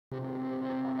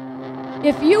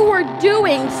If you were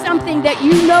doing something that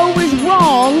you know is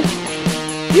wrong,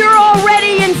 you're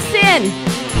already in sin.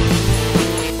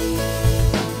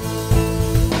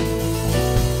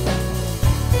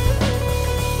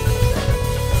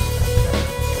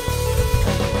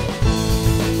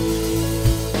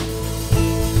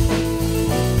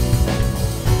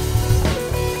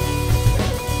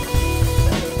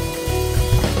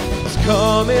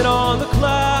 Coming on the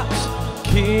clouds,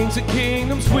 kings and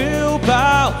kingdoms will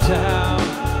bow down,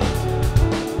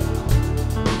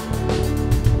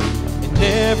 and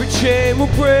every chain will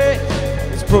break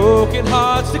as broken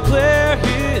hearts declare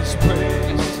His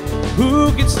praise.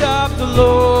 Who can stop the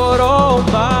Lord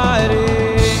Almighty?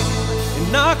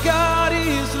 And our God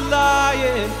is the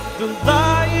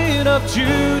Lion of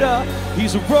Judah.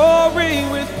 He's roaring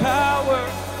with power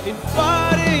in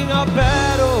fighting our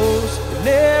battles. And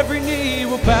every knee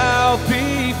will bow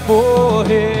before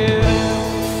Him.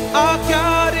 Our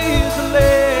God is the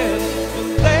Lamb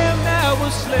that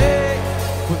was slain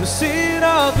for the sin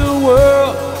of the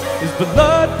world. His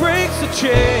blood breaks the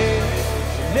chain,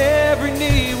 and every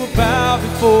knee will bow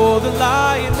before the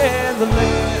Lion and the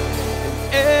Lamb.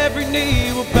 And every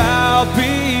knee will bow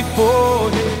before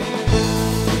Him.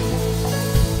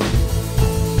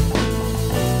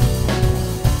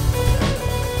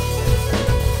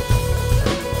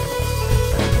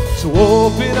 So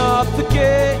open up the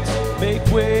gates, make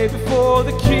way before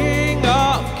the King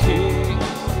of Kings,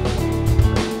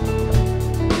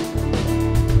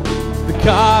 the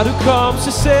God who comes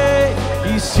to save.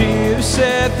 He's here to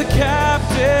set the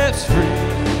captives free.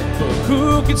 But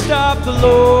who can stop the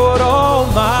Lord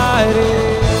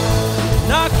Almighty?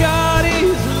 And our God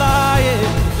is the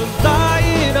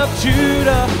Lion of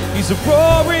Judah. He's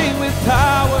roaring with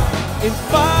power in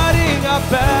fighting our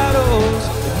battles.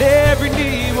 Every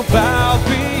knee will bow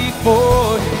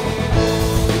before Him.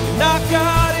 And our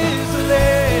God is the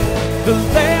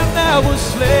Lamb that was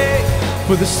slain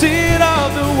for the sin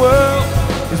of the world.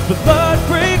 His blood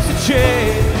breaks the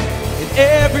chain, and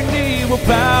every knee will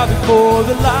bow before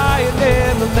the Lion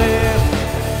and the Lamb.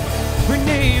 Every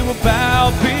knee will bow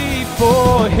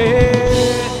before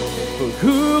Him. But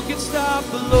who can stop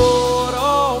the Lord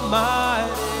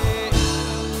Almighty?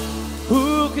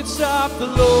 Who can stop the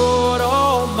Lord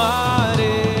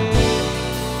Almighty?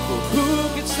 Who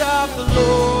can stop the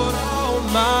Lord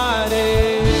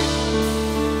Almighty?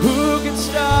 Who can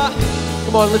stop?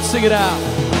 Come on, let's sing it out.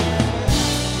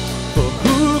 But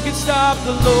who can stop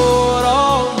the Lord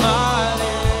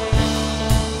Almighty?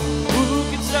 Who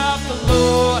can stop the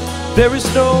Lord? There is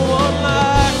no one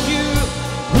like you.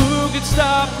 Who can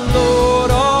stop the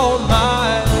Lord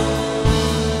Almighty?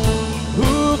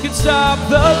 Who can stop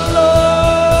the Lord?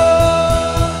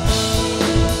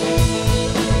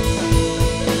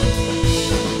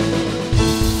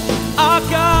 Our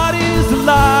God is the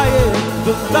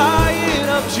Lion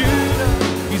of Judah.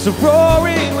 He's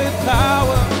roaring with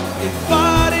power in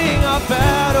fighting our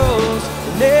battles,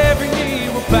 and every knee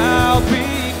will bow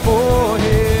before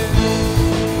Him.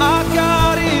 Our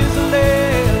God is the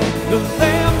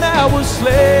Lamb that was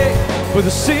slain for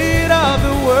the sin of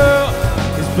the world.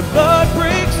 His blood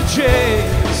breaks the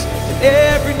chains, and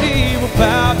every knee will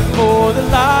bow before the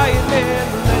Lion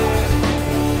and the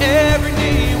Lamb. Every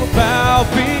knee will bow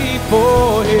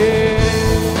before Him.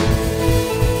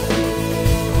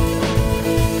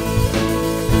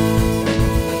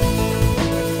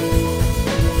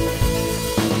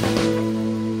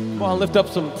 Come on, lift up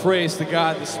some praise to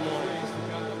God this morning.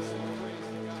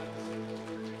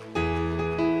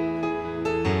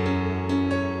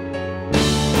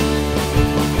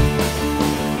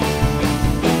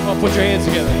 Put your hands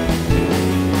together.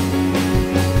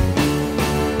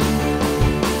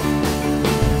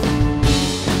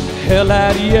 Hell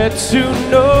had yet to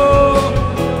know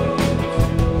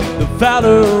the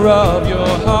valor of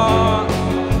your heart.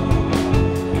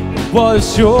 It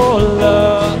was your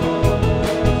love.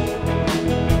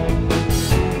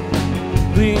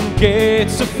 Clean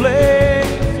gates of flame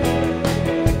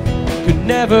could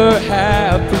never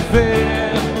have prevailed.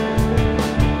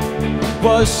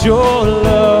 Was your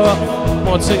love. Come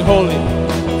on, sing holy. A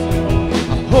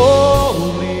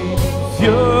holy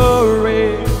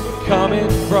fury coming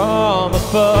from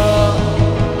above.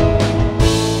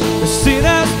 The sin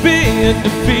has been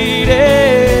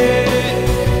defeated.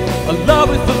 A love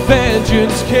with a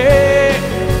vengeance came.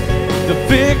 The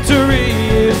victory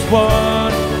is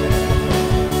won.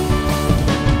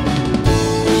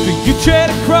 For you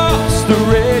tread across the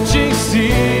raging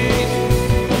sea.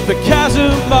 The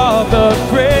chasm of the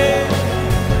grave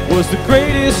was the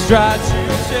greatest stride to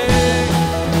take.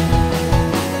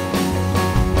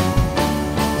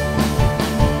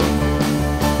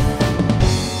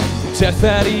 death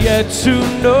had yet to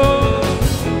know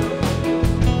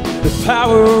the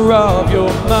power of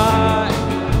your mind.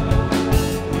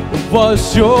 It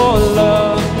was your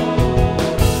love,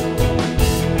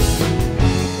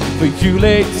 for you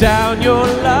laid down your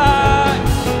life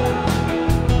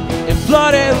in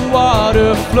blood and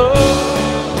water flow.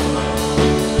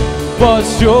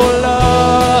 Was your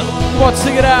love? Come on,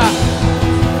 sing it out.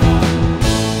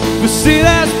 The sin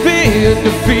has been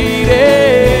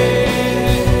defeated.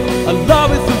 A love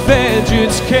with a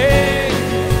vengeance came.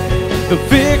 The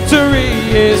victory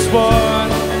is won.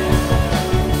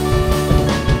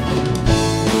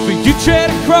 For you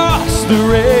tread across the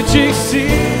raging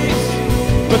seas,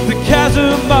 but the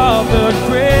chasm of the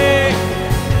grave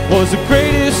was the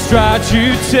greatest stride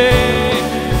you take.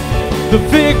 The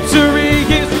victory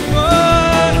is won.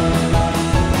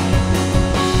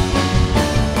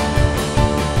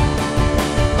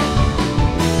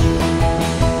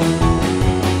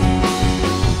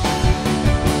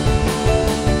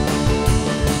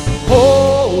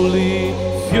 Holy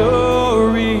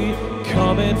fury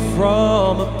coming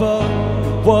from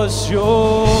above was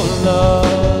your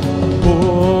love.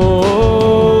 Oh,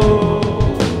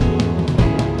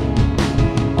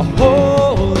 a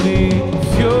holy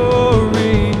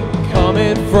fury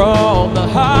coming from the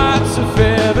heights of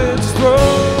heaven's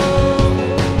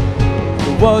throne.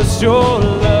 It was your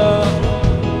love.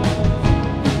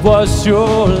 It was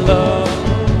your love.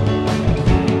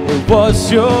 It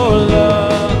was your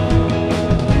love.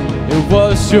 It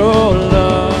was your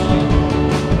love.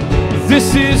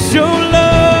 This is your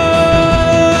love.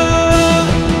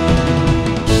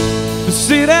 The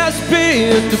sin has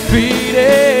been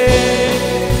defeated.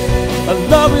 A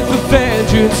love with a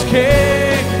vengeance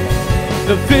came.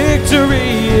 The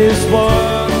victory is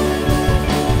won.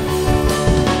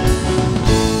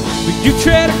 But you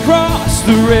tread across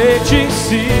the raging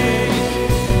sea,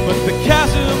 but the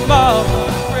chasm of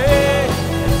the grave,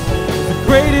 the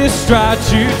greatest stride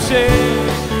you take.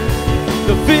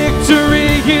 The victory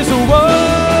is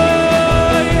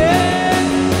won, yeah.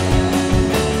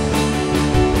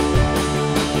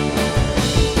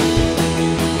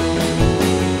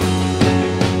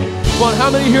 Come on, how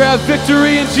many here have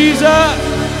victory in Jesus? Yes,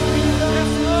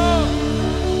 Lord.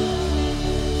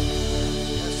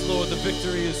 Yes, Lord, the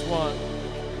victory is won.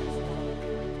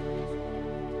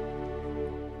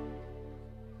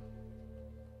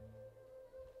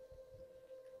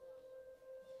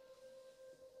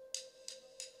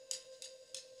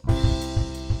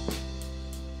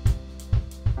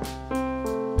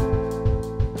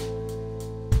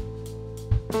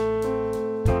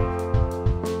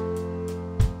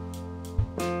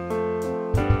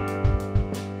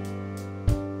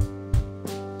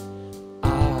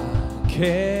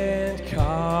 Can't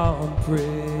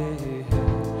comprehend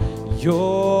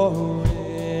your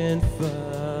infinitely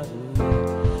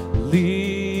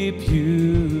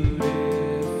beautiful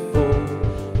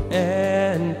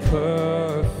and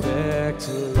perfect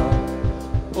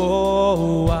love.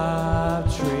 Oh, I've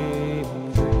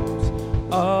dreamed dreams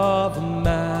of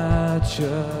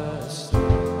majesty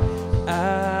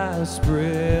as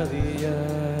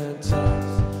brilliant as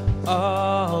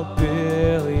a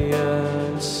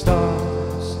billion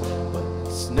stars, but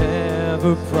it's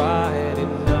never bright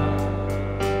enough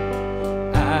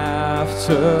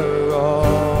after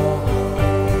all,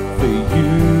 for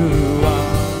you are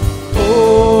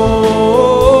holy,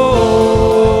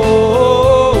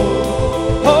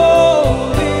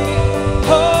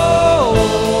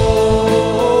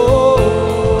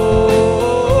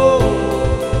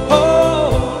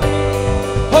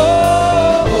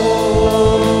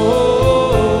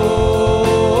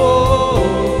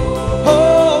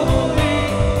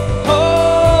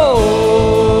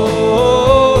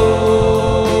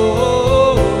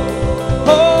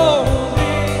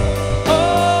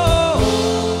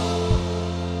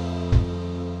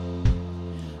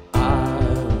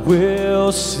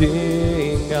 will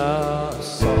sing a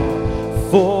song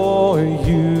for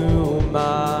you,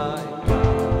 my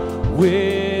God,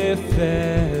 with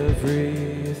everything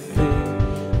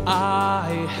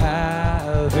I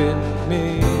have in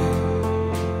me,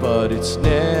 but it's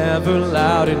never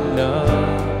loud enough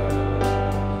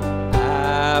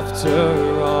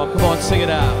after all. Come on, sing it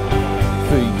out.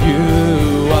 For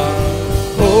you are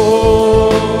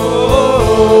holy.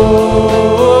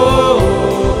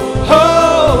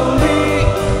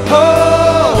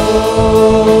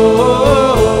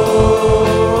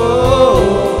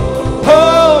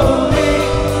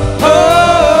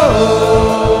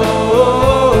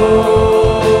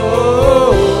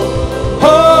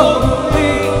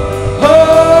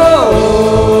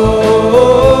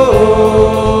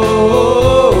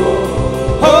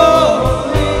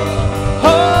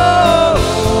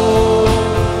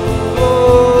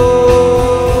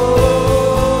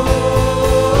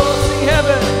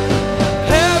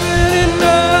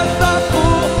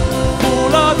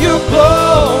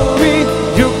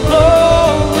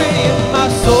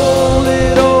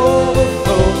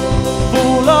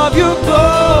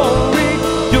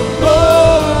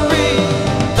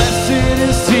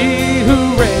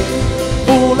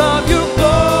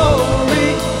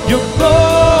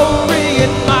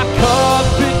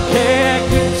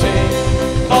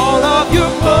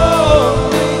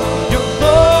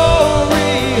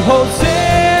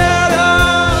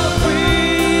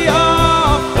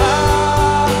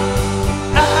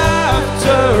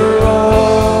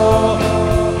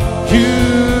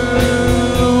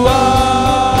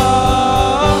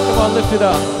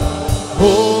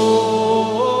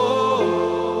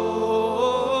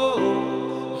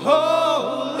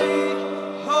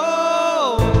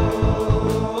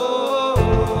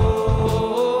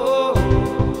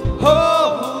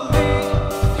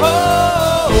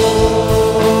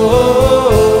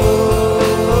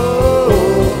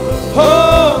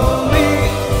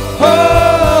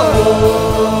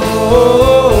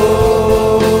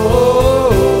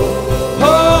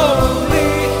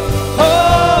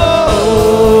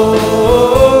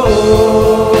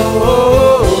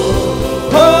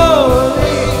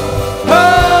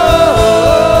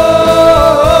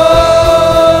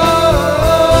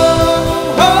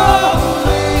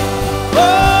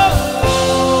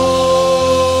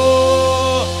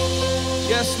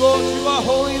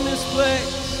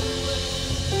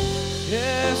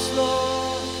 Yes,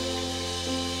 Lord.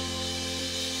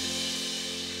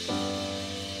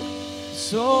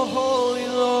 So holy,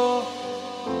 Lord.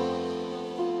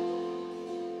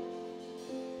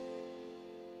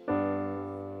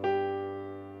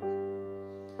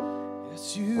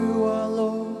 Yes, you are,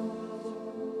 Lord.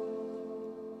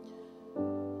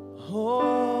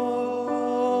 Holy.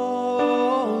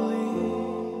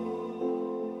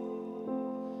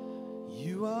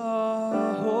 You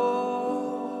are holy.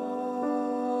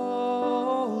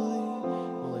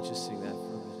 Well, let's just sing that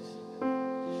for a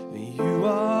minute. You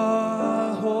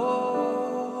are holy,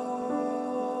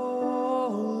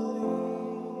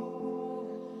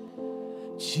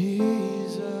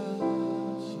 Jesus.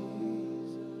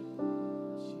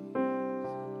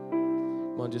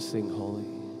 Come on, just sing holy.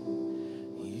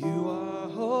 You are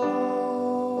holy,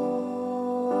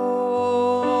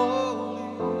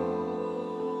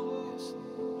 yes,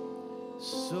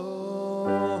 so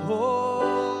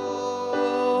holy,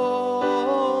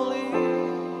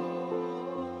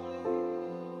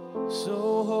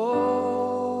 so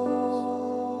holy,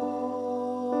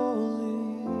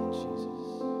 Jesus,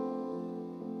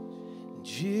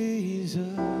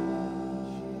 Jesus.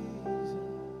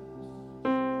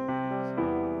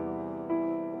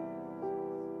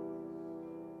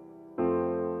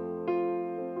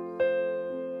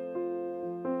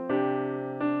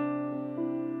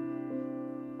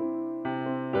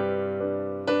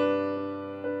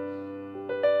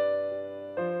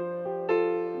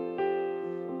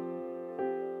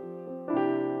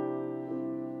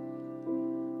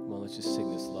 Let's just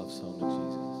sing this love song to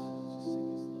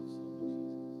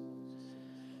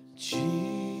Jesus.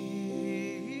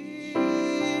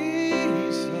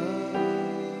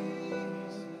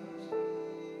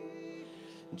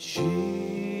 Jesus,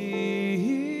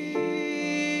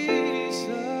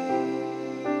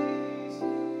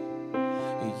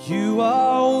 you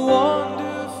are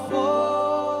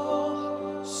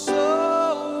wonderful,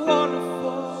 so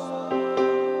wonderful,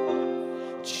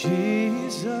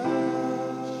 Jesus.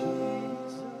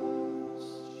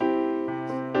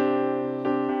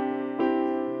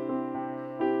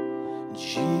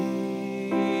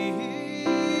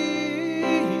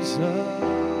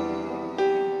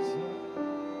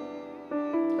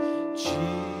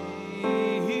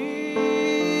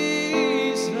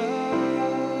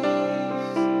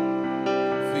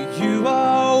 You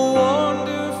are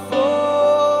wonderful,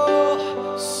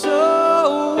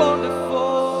 so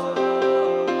wonderful,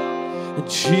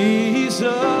 Jesus.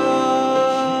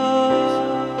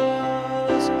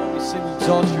 Come on, we sing, we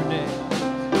exalt your name.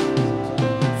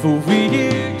 For we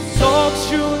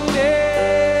exalt your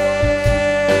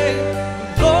name,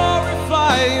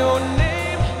 glorify your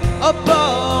name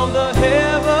above the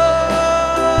heavens.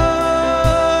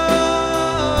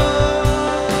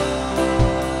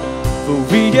 For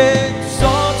we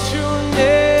exalt your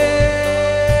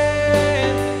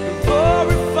name,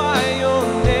 glorify your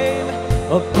name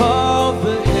above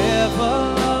the heavens.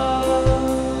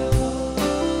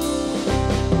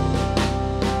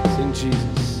 Sing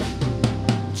Jesus.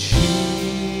 Jesus.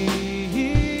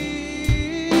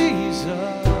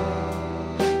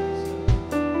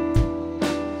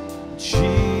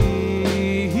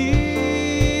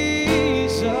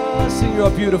 Sing, you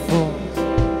are beautiful.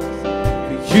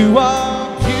 You are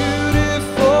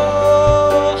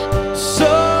beautiful,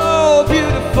 so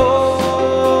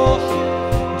beautiful,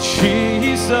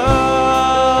 Jesus.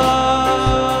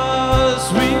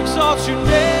 We exalt your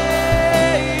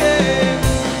name,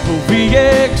 we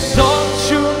exalt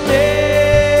your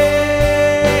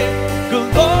name,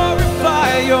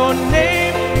 glorify your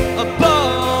name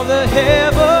above the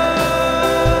heavens.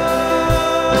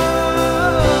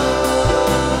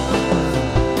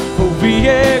 We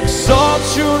exalt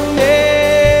your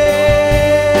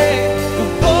name,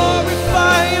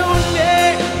 glorify your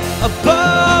name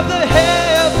above the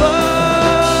heavens.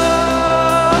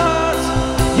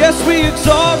 Yes, we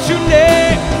exalt your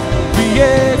name, we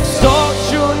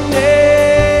exalt your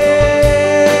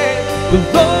name,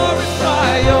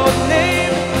 glorify your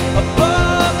name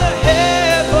above the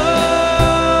heavens.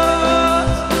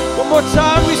 One more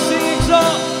time we sing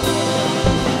exalt,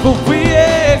 but we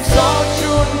exalt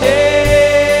your name.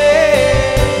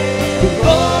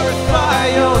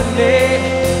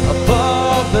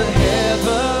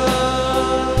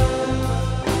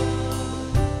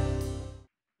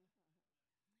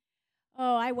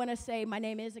 I want to say my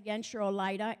name is again Cheryl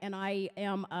Lyda, and I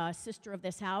am a sister of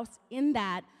this house. In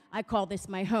that, I call this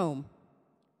my home.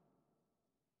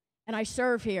 And I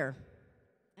serve here,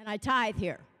 and I tithe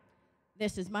here.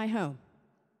 This is my home.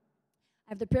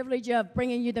 I have the privilege of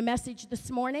bringing you the message this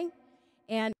morning,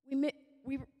 and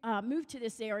we moved to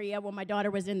this area when my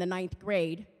daughter was in the 9th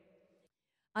grade.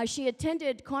 She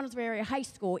attended Connellsville Area High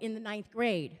School in the 9th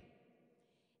grade.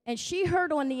 And she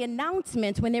heard on the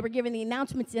announcements, when they were giving the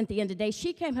announcements at the end of the day,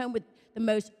 she came home with the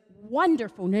most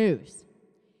wonderful news.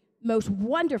 Most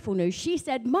wonderful news. She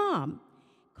said, Mom,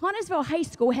 Connellsville High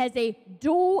School has a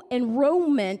dual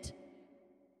enrollment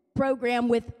program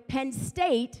with Penn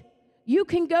State. You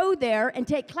can go there and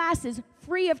take classes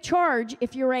free of charge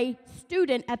if you're a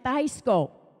student at the high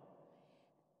school.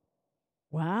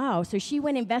 Wow. So she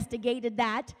went and investigated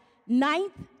that.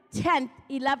 9th, 10th,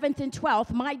 11th, and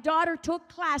 12th, my daughter took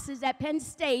classes at Penn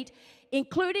State,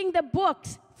 including the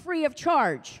books, free of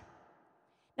charge.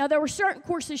 Now, there were certain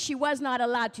courses she was not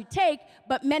allowed to take,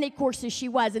 but many courses she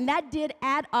was, and that did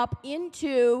add up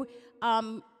into,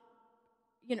 credits,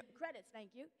 thank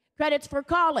you, credits for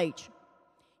college.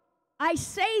 I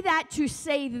say that to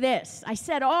say this. I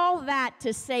said all that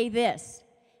to say this.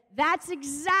 That's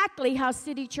exactly how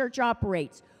City Church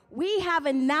operates. We have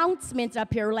announcements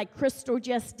up here like Crystal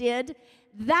just did.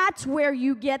 That's where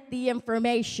you get the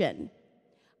information.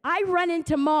 I run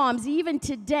into moms even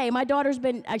today. My daughter's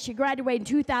she graduated in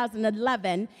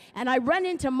 2011, and I run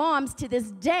into moms to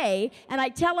this day, and I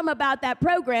tell them about that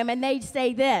program, and they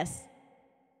say this: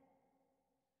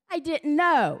 I didn't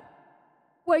know.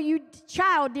 Well, you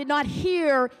child did not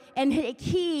hear and take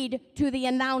heed to the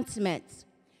announcements.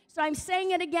 So I'm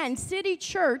saying it again. City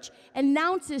Church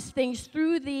announces things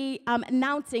through the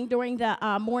announcing during the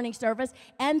morning service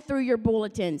and through your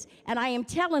bulletins. And I am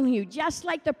telling you, just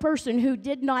like the person who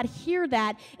did not hear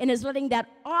that and is letting that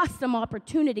awesome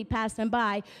opportunity pass them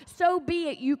by, so be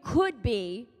it. You could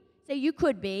be, say you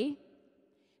could be,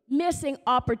 missing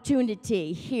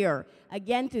opportunity here,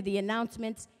 again, through the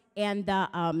announcements and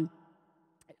the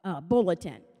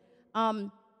bulletin.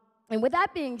 And with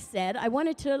that being said, I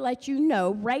wanted to let you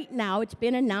know right now, it's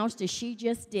been announced as she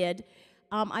just did,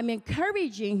 I'm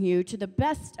encouraging you to the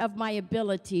best of my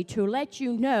ability to let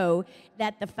you know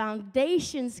that the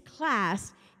foundations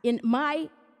class, in my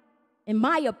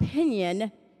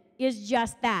opinion, is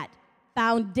just that,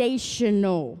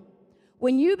 foundational.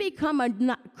 When you become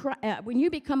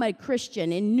a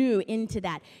Christian and new into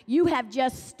that, you have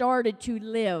just started to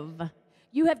live.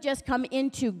 You have just come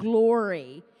into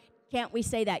glory. Can't we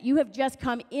say that? You have just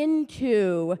come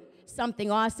into something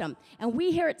awesome. And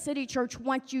we here at City Church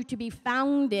want you to be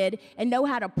founded and know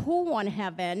how to pull on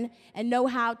heaven and know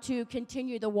how to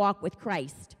continue the walk with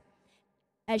Christ.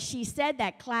 As she said,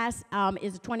 that class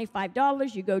is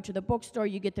 $25. You go to the bookstore,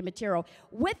 you get the material.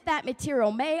 With that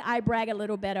material, may I brag a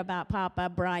little bit about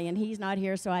Papa Brian? He's not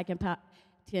here, so I can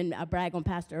brag on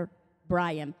Pastor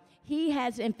Brian. He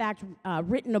has, in fact,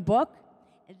 written a book.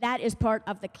 That is part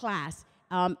of the class.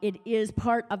 It is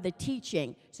part of the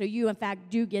teaching. So you, in fact,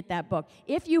 do get that book.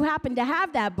 If you happen to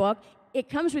have that book, it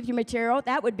comes with your material.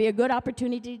 That would be a good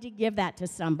opportunity to give that to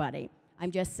somebody.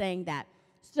 I'm just saying that.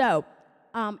 So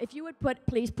if you would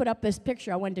please put up this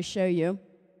picture I wanted to show you.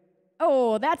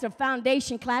 Oh, that's a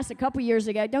foundation class a couple years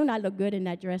ago. Don't I look good in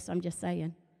that dress? I'm just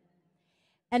saying.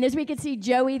 And as we can see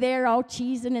Joey there all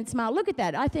cheesing and smiling. Look at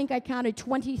that. I think I counted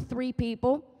 23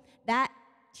 people. I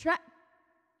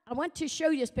want to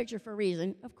show you this picture for a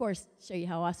reason. Of course, show you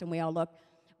how awesome we all look.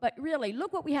 But really,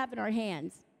 look what we have in our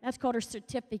hands. That's called a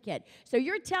certificate. So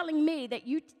you're telling me that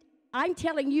I'm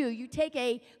telling you, you take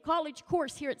a college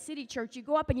course here at City Church, you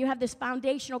go up and you have this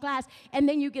foundational class, and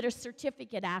then you get a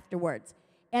certificate afterwards.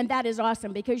 And that is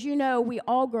awesome because, we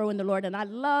all grow in the Lord. And I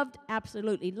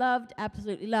absolutely loved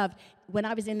when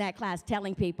I was in that class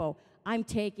telling people, I'm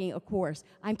taking a course.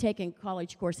 I'm taking a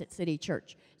college course at City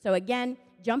Church. So again,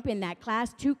 jump in that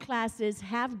class. 2 classes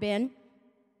have been,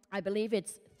 I believe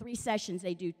it's 3 sessions.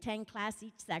 They do 10 classes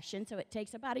each section, so it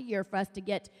takes about a year for us to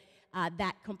get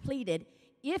that completed.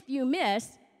 If you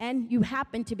miss, and you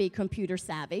happen to be computer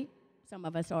savvy, some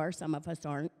of us are, some of us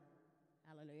aren't,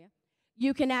 hallelujah,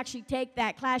 you can actually take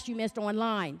that class you missed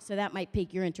online, so that might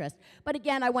pique your interest. But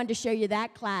again, I wanted to show you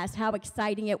that class, how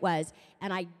exciting it was.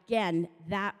 And again,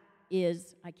 I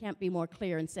can't be more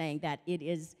clear in saying that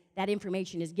that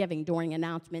information is given during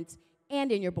announcements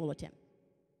and in your bulletin.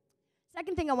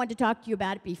 Second thing I want to talk to you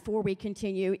about before we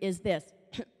continue is this.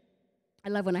 I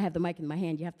love when I have the mic in my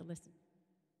hand. You have to listen.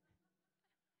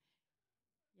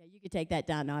 Yeah, you can take that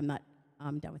down. No,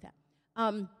 I'm done with that.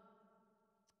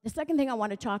 The second thing I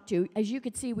want to talk to, as you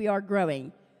can see, we are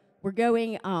growing. We're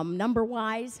going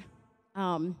number-wise.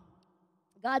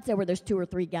 God said where there's 2 or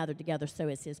 3 gathered together, so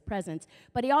is his presence.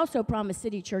 But he also promised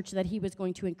City Church that he was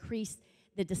going to increase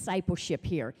the discipleship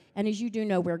here. And as you do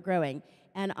know, we're growing.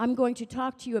 And I'm going to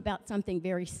talk to you about something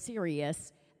very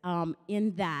serious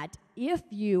in that if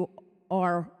you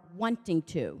are wanting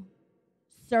to,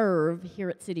 serve here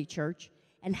at City Church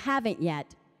and haven't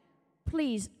yet,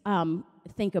 please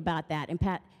think about that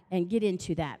and get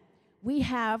into that. We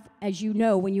have, as you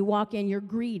know, when you walk in, you're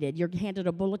greeted. You're handed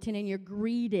a bulletin and you're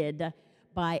greeted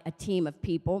by a team of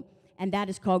people, and that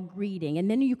is called greeting. And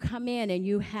then you come in and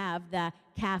you have the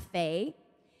cafe.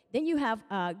 Then you have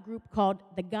a group called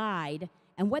the guide.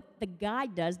 And what the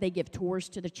guide does, they give tours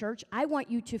to the church. I want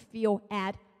you to feel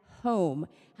at home.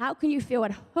 How can you feel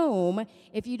at home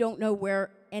if you don't know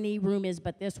where any room is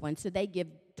but this one? So they give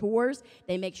tours.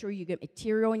 They make sure you get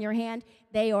material in your hand.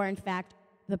 They are, in fact,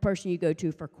 the person you go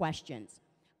to for questions.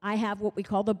 I have what we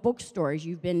call the bookstores.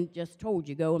 You've been just told.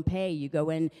 You go and pay. You go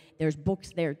in. There's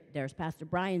books there. There's Pastor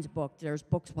Brian's book. There's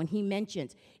books when he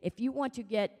mentions. If you want to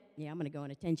get, I'm going to go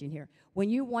on attention here. When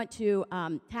you want to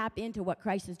tap into what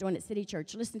Christ is doing at City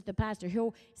Church, listen to the pastor.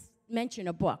 He'll mention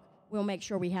a book. We'll make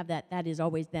sure we have that. That is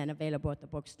always then available at the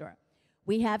bookstore.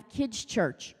 We have Kids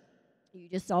Church. You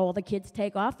just saw all the kids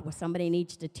take off. Well, somebody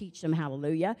needs to teach them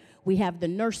hallelujah. We have the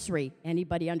nursery.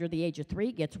 Anybody under the age of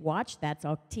 3 gets watched. That's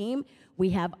our team.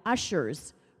 We have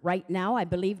ushers. Right now, I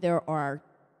believe there are,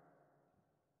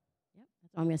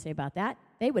 that's all I'm going to say about that.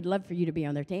 They would love for you to be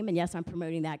on their team. And yes, I'm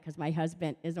promoting that because my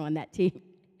husband is on that team.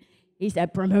 He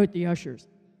said, promote the ushers.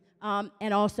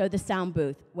 And also the sound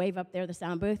booth. Wave up there, the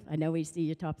sound booth. I know we see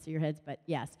your tops of your heads, but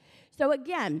yes. So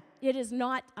again, it is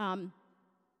not...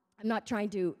 I'm not trying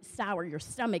to sour your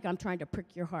stomach. I'm trying to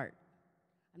prick your heart.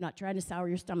 I'm not trying to sour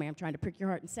your stomach. I'm trying to prick your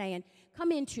heart and saying,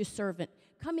 come into servant.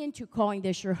 Come into calling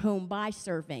this your home by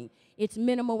serving. It's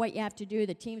minimal what you have to do.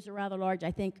 The teams are rather large. I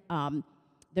think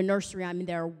the nursery, I'm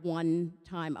there one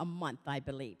time a month, I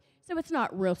believe. So it's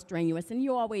not real strenuous. And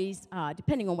you always,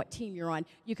 depending on what team you're on,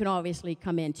 you can obviously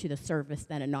come into the service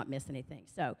then and not miss anything.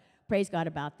 So praise God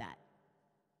about that.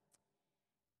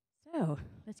 So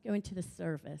let's go into the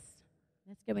service.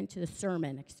 Let's go into the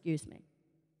sermon, excuse me.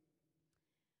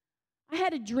 I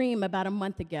had a dream about a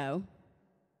month ago,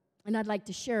 and I'd like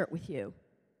to share it with you.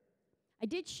 I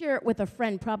did share it with a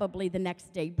friend probably the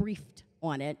next day, briefed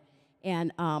on it,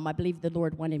 and I believe the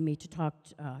Lord wanted me to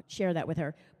share that with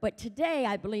her. But today,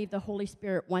 I believe the Holy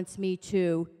Spirit wants me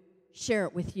to share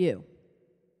it with you.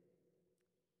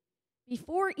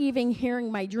 Before even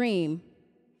hearing my dream,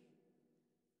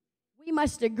 we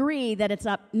must agree that it's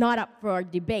not up for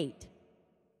debate.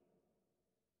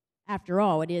 After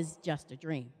all, it is just a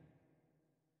dream.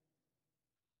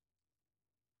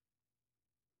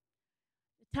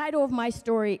 The title of my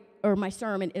story, or my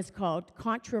sermon, is called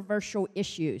Controversial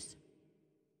Issues.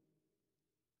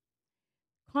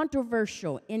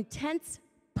 Controversial, intense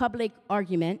public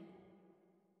argument,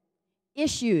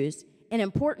 issues, an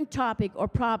important topic or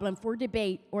problem for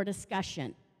debate or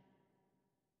discussion.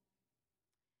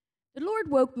 The Lord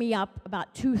woke me up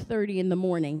about 2:30 in the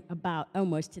morning, about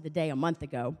almost to the day a month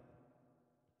ago.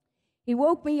 He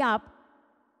woke me up,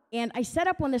 and I sat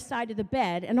up on the side of the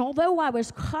bed, and although I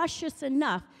was cautious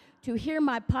enough to hear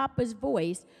my papa's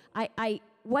voice, I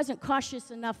wasn't cautious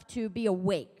enough to be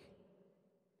awake.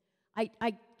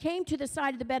 I came to the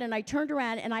side of the bed, and I turned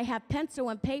around, and I have pencil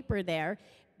and paper there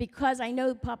because I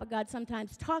know Papa God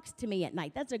sometimes talks to me at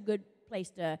night. That's a good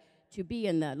place to be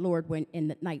in the Lord in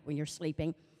the night when you're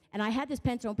sleeping. And I had this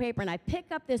pencil and paper, and I pick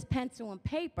up this pencil and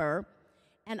paper,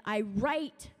 and I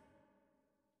write.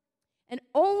 And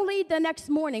only the next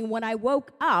morning when I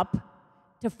woke up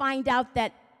to find out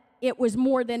that it was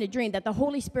more than a dream, that the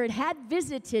Holy Spirit had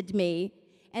visited me,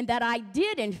 and that I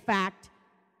did, in fact,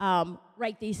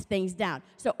 write these things down.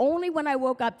 So only when I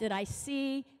woke up did I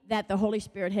see that the Holy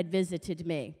Spirit had visited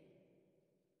me.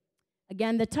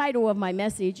 Again, the title of my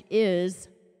message is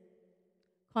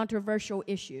Controversial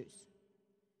Issues.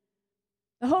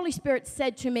 The Holy Spirit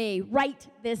said to me, write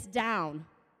this down,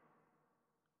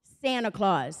 Santa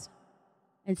Claus.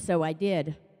 And so I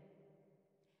did.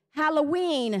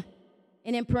 Halloween,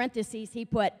 and in parentheses, he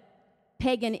put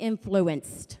pagan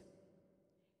influenced.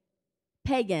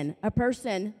 Pagan, a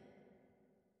person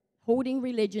holding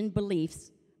religion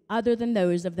beliefs other than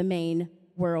those of the main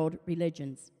world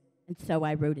religions. And so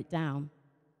I wrote it down.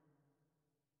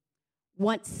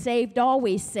 Once saved,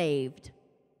 always saved.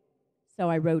 So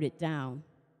I wrote it down.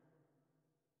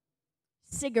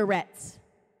 Cigarettes.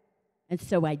 And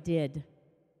so I did.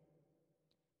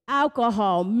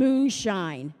 Alcohol,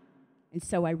 moonshine, and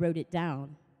so I wrote it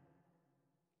down.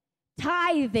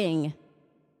 Tithing,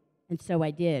 and so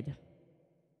I did.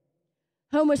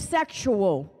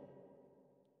 Homosexual,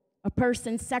 a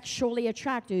person sexually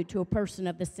attracted to a person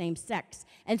of the same sex,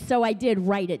 and so I did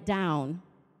write it down.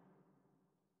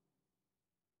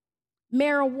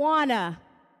 Marijuana,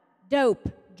 dope,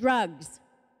 drugs,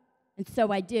 and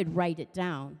so I did write it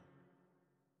down.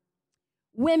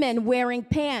 Women wearing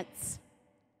pants,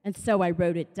 and so I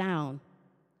wrote it down.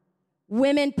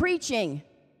 Women preaching,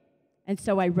 and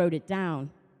so I wrote it down.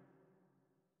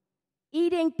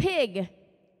 Eating pig,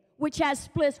 which has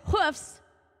split hoofs,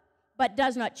 but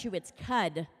does not chew its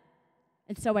cud,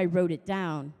 and so I wrote it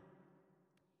down.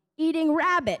 Eating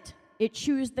rabbit, it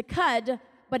chews the cud,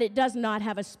 but it does not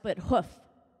have a split hoof,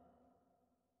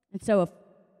 and so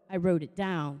I wrote it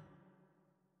down.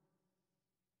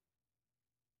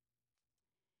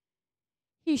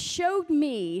 He showed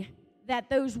me that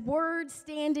those words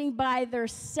standing by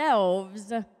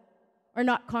themselves are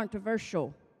not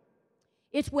controversial.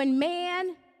 It's when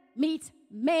man meets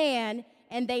man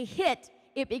and they hit,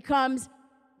 it becomes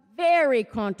very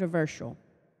controversial.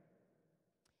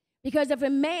 Because if a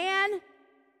man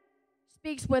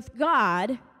speaks with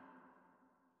God,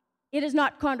 it is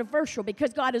not controversial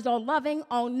because God is all loving,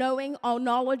 all knowing, all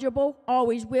knowledgeable,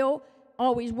 always will,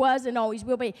 always was, and always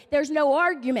will be. There's no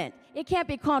argument. It can't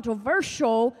be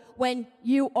controversial when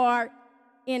you are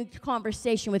in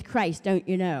conversation with Christ, don't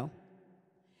you know?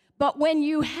 But when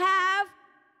you have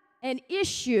an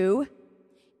issue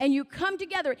and you come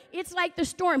together, it's like the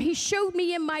storm. He showed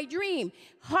me in my dream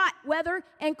hot weather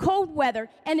and cold weather,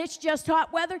 and it's just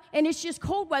hot weather and it's just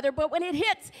cold weather, but when it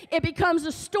hits, it becomes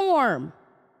a storm.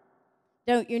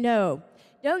 Don't you know?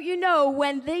 Don't you know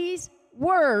when these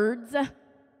words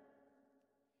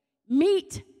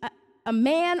meet a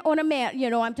man on a man, you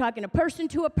know, I'm talking a person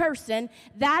to a person,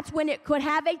 that's when it could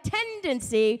have a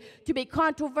tendency to be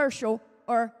controversial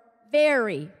or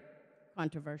very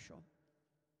controversial.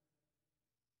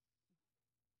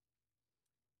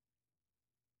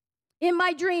 In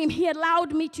my dream, he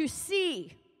allowed me to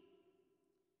see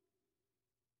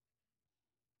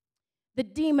the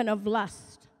demon of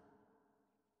lust.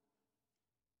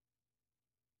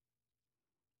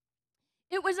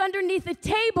 It was underneath the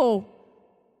table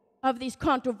of these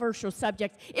controversial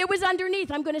subjects. It was underneath.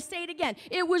 I'm going to say it again.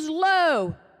 It was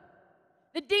low.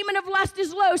 The demon of lust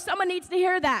is low. Someone needs to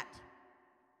hear that.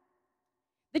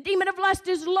 The demon of lust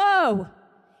is low,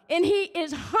 and he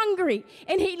is hungry,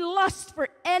 and he lusts for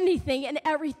anything and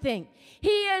everything. He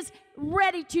is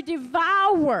ready to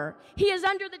devour. He is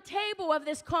under the table of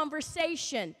this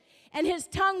conversation, and his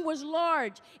tongue was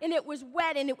large, and it was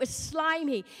wet, and it was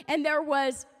slimy, and there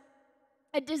was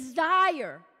a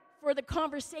desire for the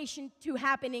conversation to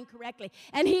happen incorrectly.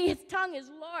 And his tongue is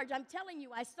large. I'm telling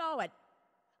you, I saw it.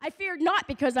 I feared not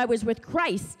because I was with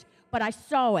Christ, but I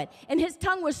saw it. And his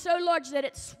tongue was so large that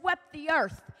it swept the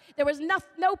earth. There was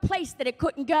no place that it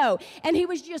couldn't go. And he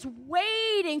was just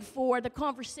waiting for the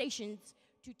conversations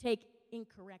to take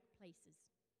incorrect places.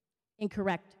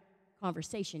 Incorrect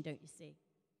conversation, don't you see?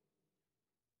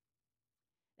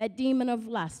 That demon of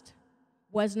lust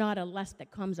was not a lust that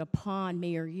comes upon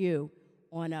me or you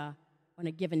on a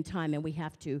given time, and we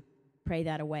have to pray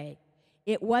that away.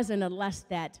 It wasn't a lust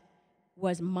that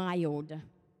was mild.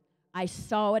 I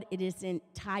saw it in its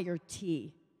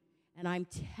entirety, and I'm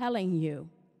telling you,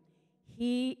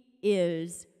 he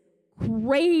is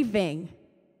craving.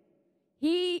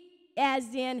 He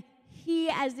as in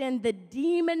the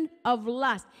demon of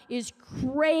lust is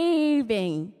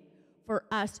craving for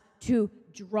us to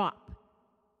drop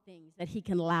things that he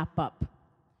can lap up.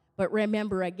 But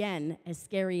remember again, as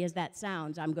scary as that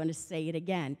sounds, I'm going to say it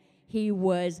again. He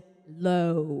was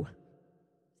low.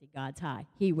 See, God's high.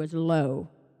 He was low.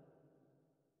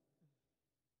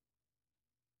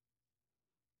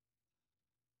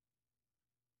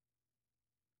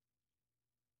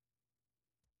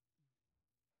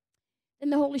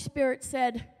 And the Holy Spirit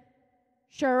said,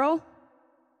 Cheryl.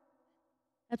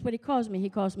 That's what he calls me. He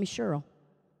calls me Cheryl.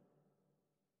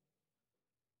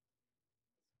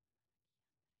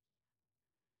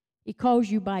 He calls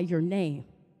you by your name.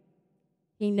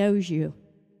 He knows you.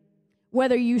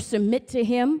 Whether you submit to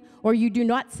him or you do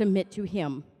not submit to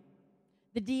him,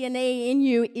 the DNA in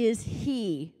you is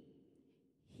he.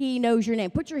 He knows your name.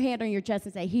 Put your hand on your chest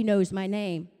and say, he knows my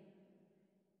name.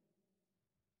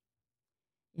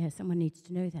 Yeah, someone needs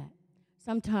to know that.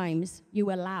 Sometimes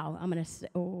you allow, I'm going to say,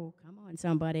 oh, come on,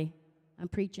 somebody. I'm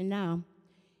preaching now.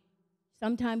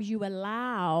 Sometimes you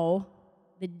allow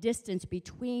the distance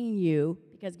between you,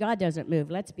 because God doesn't move.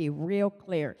 Let's be real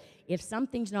clear. If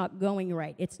something's not going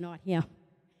right, it's not him.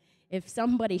 If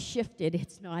somebody shifted,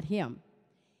 it's not him.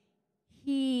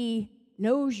 He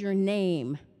knows your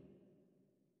name.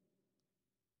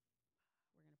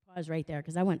 We're going to pause right there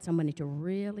because I want somebody to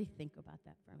really think about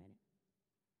that for a minute.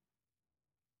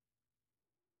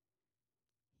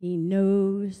 He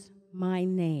knows my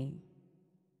name.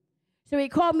 So he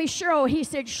called me Cheryl. He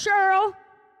said, Cheryl,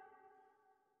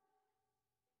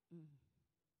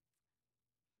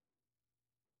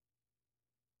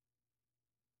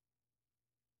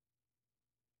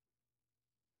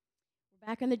 We're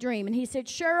back in the dream. And he said,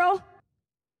 Cheryl,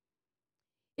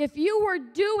 if you were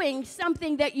doing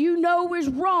something that you know is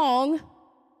wrong,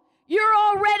 you're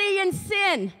already in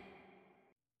sin.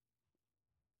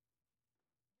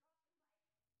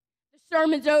 The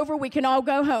sermon's over. We can all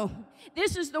go home.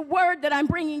 This is the word that I'm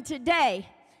bringing today.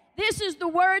 This is the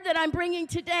word that I'm bringing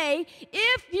today.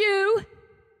 If you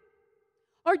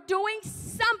are doing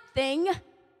something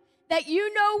that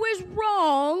you know is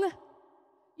wrong,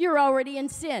 you're already in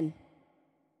sin.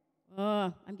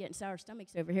 Oh, I'm getting sour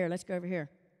stomachs over here. Let's go over here.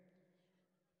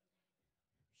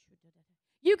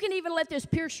 You can even let this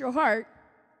pierce your heart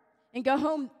and go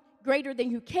home greater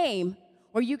than you came,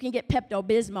 or you can get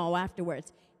Pepto-Bismol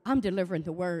afterwards. I'm delivering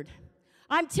the word.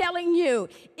 I'm telling you,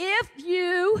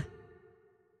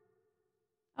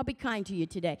 I'll be kind to you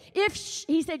today.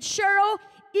 He said, Cheryl,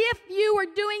 if you are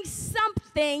doing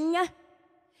something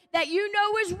that you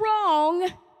know is wrong,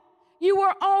 you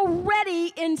are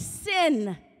already in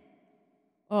sin.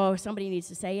 Oh, somebody needs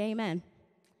to say amen.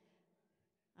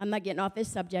 I'm not getting off this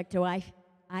subject till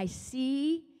I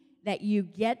see that you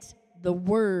get the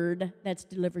word that's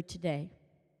delivered today.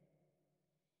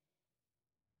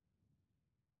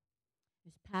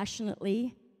 As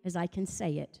passionately as I can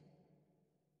say it.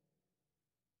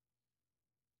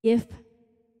 If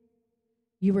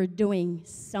you are doing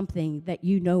something that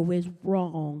you know is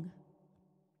wrong,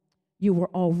 you were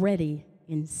already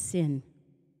in sin.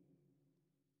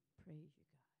 Praise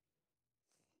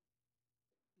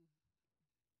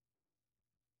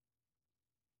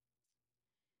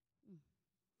you, God.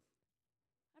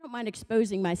 I don't mind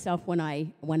exposing myself when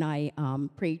I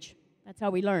preach. That's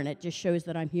how we learn. It just shows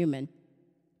that I'm human.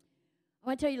 I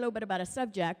want to tell you a little bit about a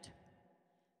subject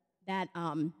that, if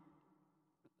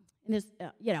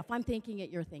I'm thinking it,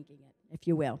 you're thinking it, if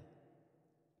you will.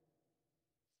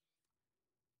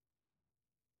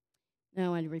 No, I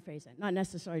want to rephrase that. Not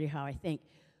necessarily how I think.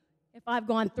 If I've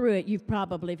gone through it, you've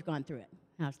probably gone through it.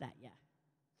 How's that? Yeah.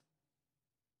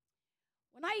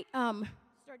 When I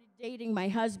started dating my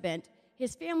husband,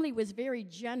 his family was very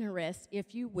generous,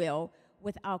 if you will,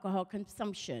 with alcohol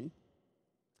consumption.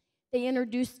 They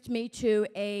introduced me to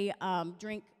a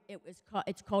drink.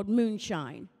 It's called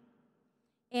moonshine.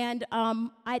 And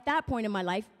at that point in my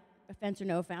life, offense or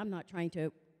no offense, I'm not trying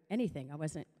to anything.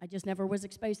 I just never was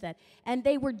exposed to that. And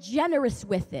they were generous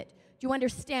with it. Do you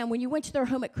understand? When you went to their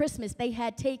home at Christmas, they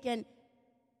had taken,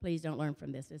 please don't learn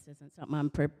from this. This isn't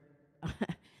something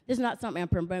this is not something I'm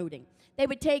promoting. They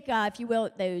would take, if you will,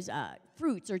 those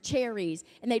fruits or cherries,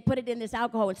 and they'd put it in this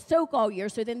alcohol and soak all year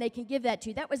so then they can give that to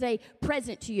you. That was a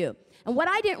present to you. And what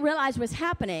I didn't realize was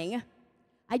happening,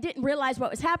 I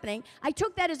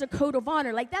took that as a code of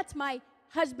honor. Like, that's my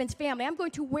husband's family. I'm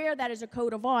going to wear that as a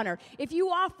code of honor. If you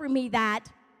offer me that,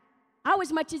 I'll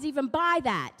as much as even buy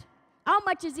that. I'll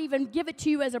much as even give it to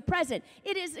you as a present.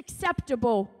 It is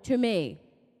acceptable to me.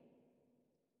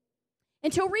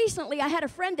 Until recently, I had a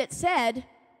friend that said,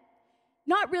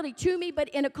 not really to me, but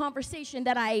in a conversation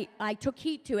that I took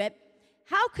heed to it,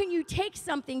 how can you take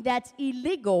something that's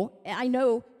illegal? I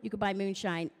know you could buy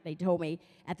moonshine, they told me,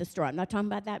 at the store. I'm not talking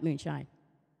about that moonshine.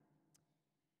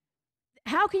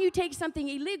 How can you take something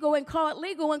illegal and call it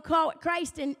legal and call it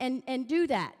Christ and do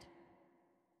that?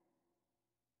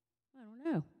 I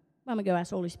don't know. I'm going to go ask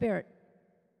the Holy Spirit.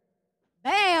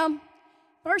 Bam!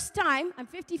 First time, I'm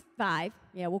 55.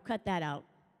 Yeah, we'll cut that out.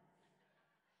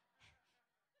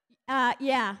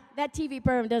 Yeah, that TV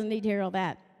program doesn't need to hear all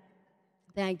that.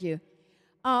 Thank you.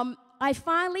 I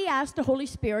finally asked the Holy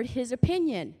Spirit his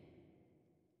opinion.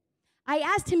 I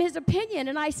asked him his opinion,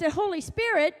 and I said, Holy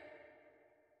Spirit,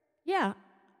 yeah,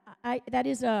 that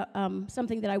is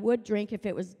something that I would drink if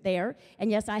it was there. And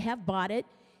yes, I have bought it,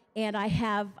 and I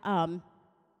have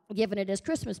given it as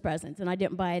Christmas presents, and I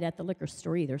didn't buy it at the liquor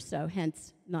store either, so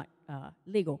hence not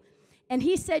legal. And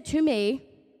he said to me,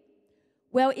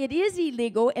 well, it is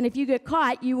illegal, and if you get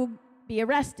caught, you will be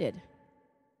arrested.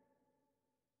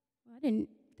 Well, I didn't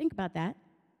think about that.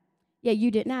 Yeah,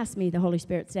 you didn't ask me, the Holy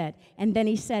Spirit said. And then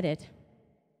he said it.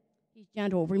 He's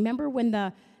gentle. Remember when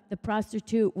the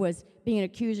prostitute was being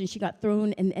accused and she got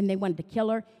thrown and they wanted to kill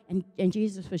her, and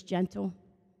Jesus was gentle?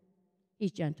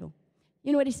 He's gentle.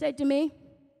 You know what he said to me?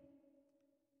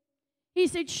 He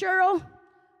said, Cheryl,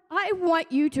 I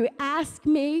want you to ask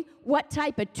me what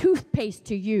type of toothpaste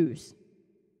to use.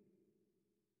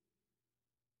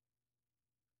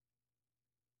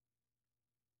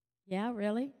 Yeah,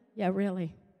 really? Yeah,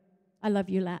 really. I love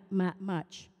you that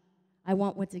much. I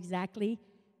want what's exactly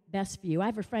best for you. I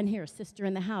have a friend here, a sister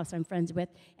in the house I'm friends with,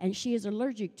 and she is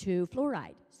allergic to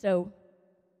fluoride. So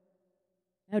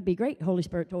that would be great. Holy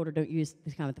Spirit told her don't use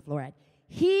this kind of the fluoride.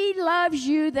 He loves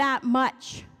you that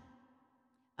much.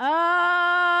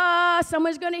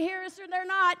 Someone's going to hear us or they're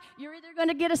not. You're either going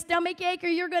to get a stomach ache or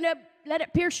you're going to let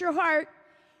it pierce your heart.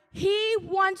 He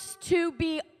wants to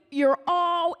be your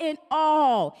all in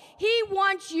all. He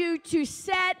wants you to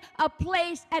set a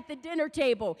place at the dinner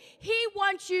table. He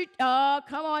wants you,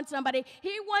 come on somebody.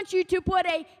 He wants you to put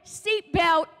a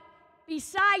seatbelt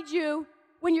beside you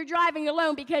when you're driving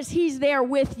alone because he's there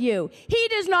with you. He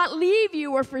does not leave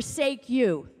you or forsake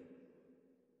you.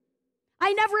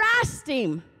 I never asked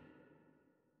him.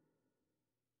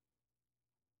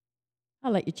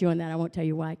 I'll let you chew on that. I won't tell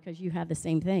you why, because you have the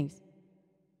same things.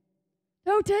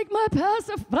 Don't take my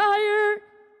pacifier.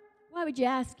 Why would you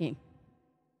ask him?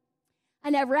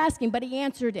 I never asked him, but he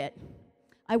answered it.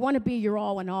 I want to be your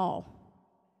all in all.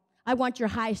 I want your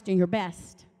highest and your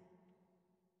best.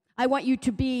 I want you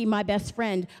to be my best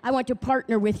friend. I want to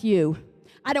partner with you.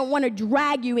 I don't want to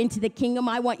drag you into the kingdom.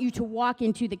 I want you to walk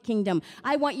into the kingdom.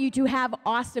 I want you to have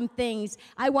awesome things.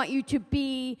 I want you to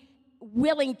be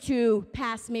willing to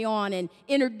pass me on and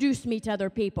introduce me to other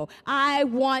people. I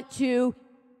want to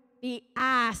be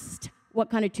asked what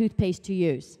kind of toothpaste to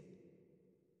use.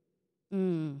 We're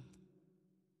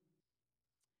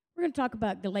going to talk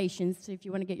about Galatians, so if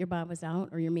you want to get your Bibles out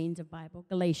or your means of Bible.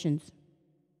 Galatians.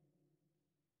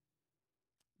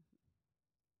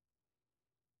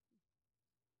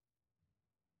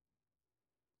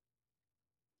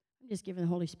 I'm just giving the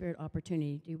Holy Spirit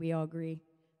opportunity. Do we all agree?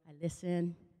 I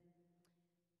listen.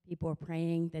 People are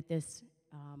praying that this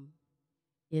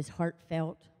is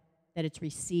heartfelt, that it's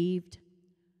received.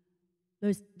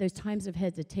 Those times of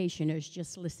hesitation is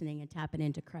just listening and tapping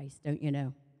into Christ, don't you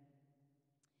know?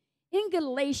 In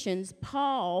Galatians,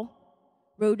 Paul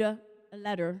wrote a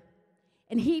letter,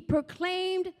 and he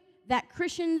proclaimed that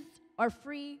Christians are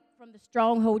free from the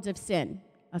strongholds of sin.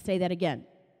 I'll say that again.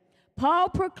 Paul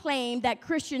proclaimed that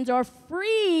Christians are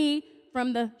free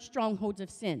from the strongholds of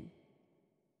sin.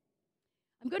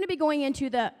 I'm going to be going into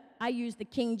I use the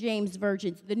King James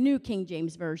Version, the New King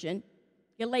James Version,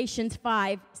 Galatians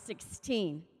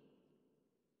 5:16.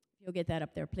 You'll get that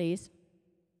up there, please.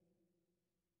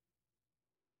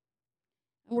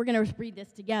 And we're going to read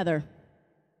this together.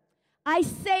 I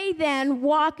say then,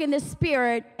 walk in the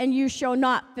Spirit, and you shall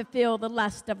not fulfill the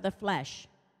lust of the flesh.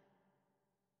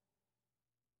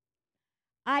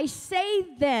 I say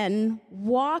then,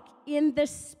 walk in the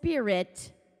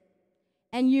Spirit,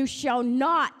 and you shall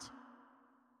not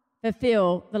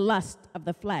fulfill the lust of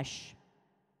the flesh.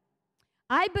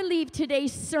 I believe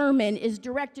today's sermon is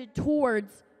directed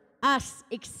towards us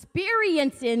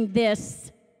experiencing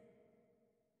this,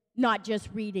 not just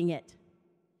reading it.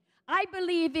 I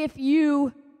believe if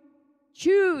you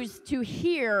choose to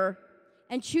hear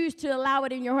and choose to allow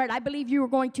it in your heart, I believe you are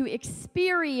going to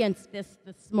experience this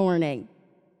morning.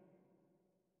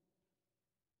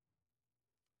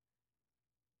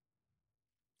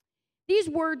 These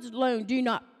words alone do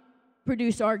not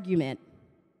produce argument.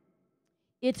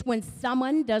 It's when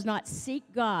someone does not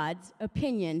seek God's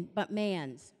opinion, but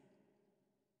man's.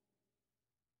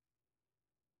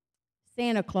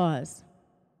 Santa Claus,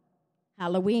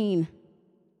 Halloween,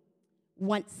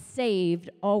 once saved,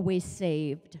 always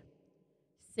saved.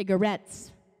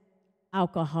 Cigarettes,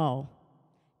 alcohol,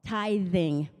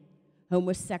 tithing,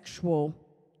 homosexual,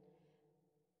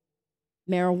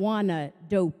 marijuana,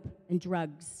 dope, and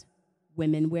drugs.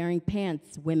 Women wearing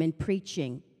pants, women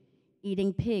preaching,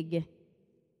 eating pig,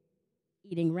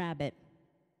 eating rabbit.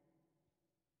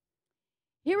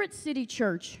 Here at City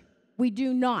Church, we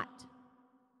do not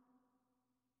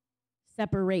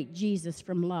separate Jesus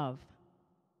from love.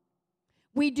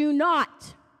 We do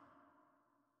not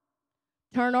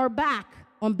turn our back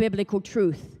on biblical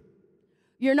truth.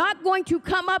 You're not going to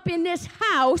come up in this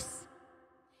house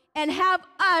and have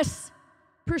us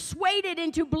persuaded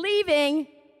into believing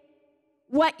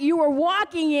what you are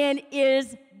walking in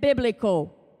is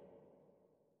biblical.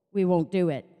 We won't do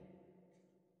it.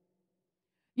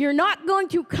 You're not going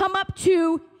to come up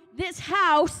to this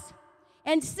house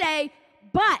and say,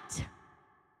 but.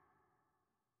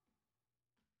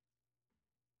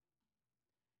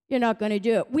 You're not going to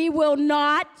do it. We will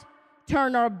not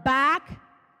turn our back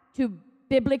to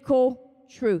biblical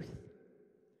truth.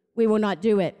 We will not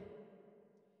do it.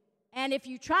 And if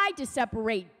you tried to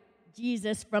separate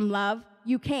Jesus from love,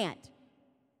 you can't.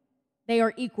 They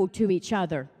are equal to each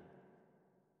other.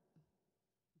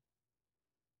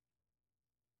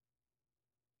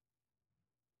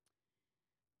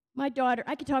 My daughter,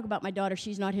 I could talk about my daughter.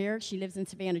 She's not here. She lives in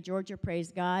Savannah, Georgia.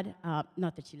 Praise God.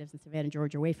 Not that she lives in Savannah,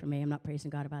 Georgia, away from me. I'm not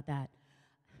praising God about that.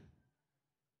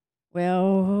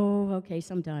 Well, okay,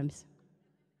 sometimes.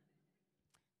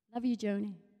 Love you,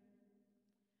 Joni.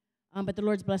 But the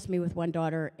Lord's blessed me with one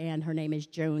daughter, and her name is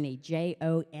Joni,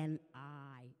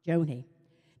 J-O-N-I, Joni.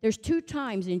 There's 2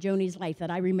 times in Joni's life that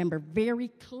I remember very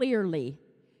clearly.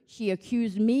 She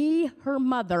accused me, her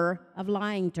mother, of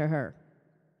lying to her.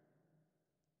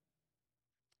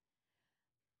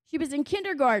 She was in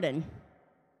kindergarten,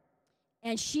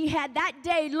 and she had that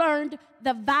day learned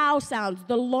the vowel sounds,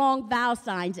 the long vowel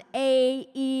signs, A,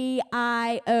 E,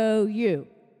 I, O, U.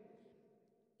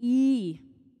 E,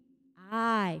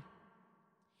 I.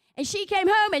 And she came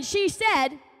home and she said,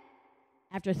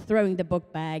 after throwing the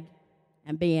book bag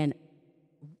and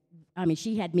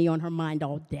she had me on her mind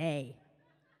all day.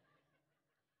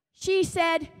 She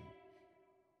said,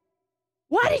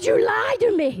 "Why did you lie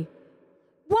to me?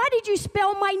 Why did you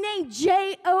spell my name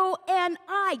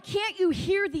J-O-N-I? Can't you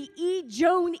hear the E,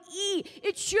 Joan E?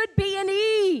 It should be an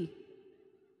E."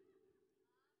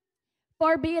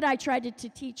 Far be it, I tried to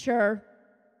teach her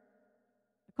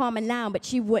a common noun, but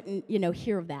she wouldn't,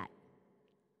 hear of that.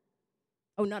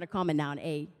 Oh, not a common noun,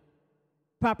 a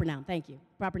proper noun, thank you,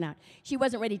 proper noun. She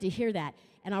wasn't ready to hear that,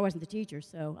 and I wasn't the teacher,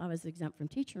 so I was exempt from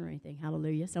teaching or anything.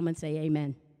 Hallelujah. Someone say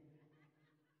amen.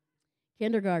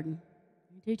 Kindergarten,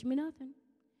 you teach me nothing.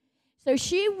 So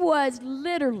she was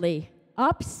literally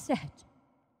upset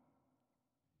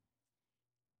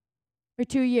for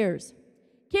 2 years.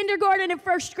 Kindergarten and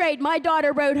 1st grade, my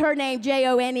daughter wrote her name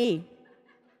J-O-N-E.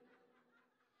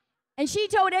 And she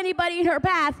told anybody in her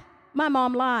path, "My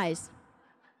mom lies."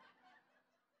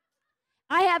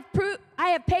 I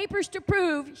have papers to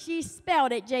prove she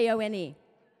spelled it J-O-N-E.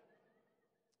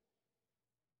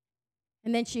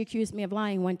 And then she accused me of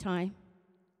lying one time.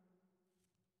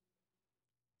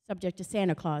 Subject to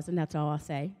Santa Claus, and that's all I'll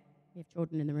say. We have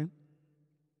children in the room.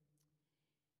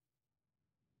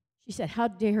 She said, "How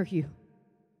dare you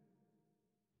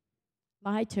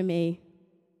lie to me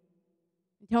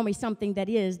and tell me something that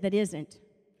isn't?"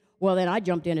 Well, then I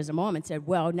jumped in as a mom and said,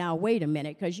 "Well, now wait a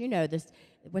minute, because this,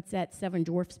 what's that, 7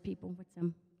 Dwarfs people? What's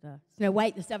them? The Snow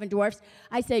White and the 7 Dwarfs."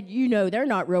 I said, they're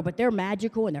not real, but they're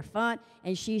magical and they're fun.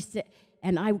 And she said,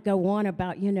 and I go on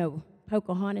about,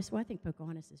 Pocahontas. Well, I think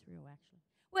Pocahontas is real, actually.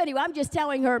 Well, anyway, I'm just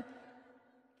telling her,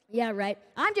 yeah, right.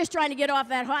 I'm just trying to get off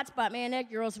that hot spot, man. That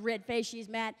girl's red face, she's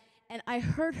mad. And I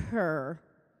heard her,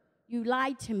 "You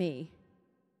lied to me."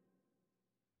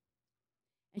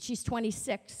 And she's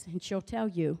 26, and she'll tell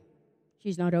you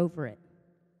she's not over it.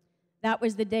 That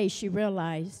was the day she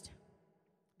realized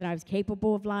that I was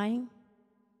capable of lying,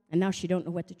 and now she don't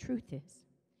know what the truth is.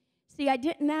 See, I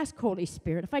didn't ask Holy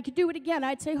Spirit. If I could do it again,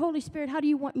 I'd say, "Holy Spirit, how do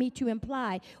you want me to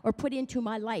imply or put into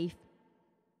my life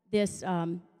this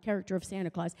character of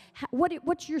Santa Claus?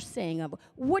 What's your saying of?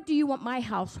 What do you want my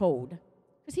household?"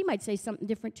 Because he might say something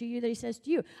different to you that he says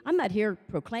to you. I'm not here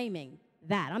proclaiming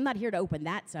that. I'm not here to open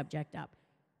that subject up.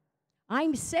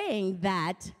 I'm saying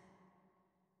that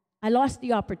I lost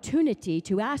the opportunity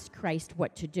to ask Christ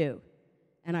what to do,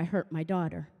 and I hurt my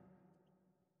daughter.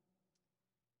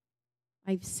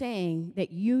 I'm saying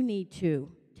that you need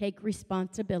to take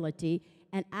responsibility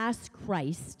and ask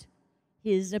Christ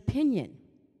his opinion.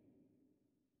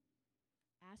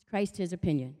 Ask Christ his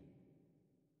opinion.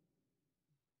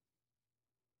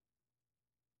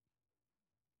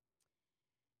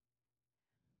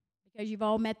 Because you've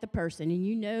all met the person, and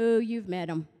you've met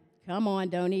them. Come on,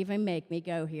 don't even make me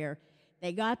go here.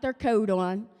 They got their coat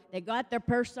on. They got their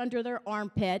purse under their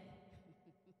armpit.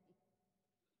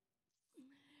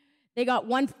 They got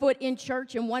 1 foot in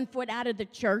church and 1 foot out of the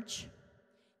church.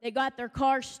 They got their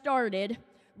car started,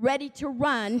 ready to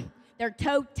run. They're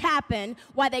toe tapping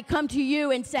while they come to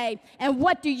you and say, "And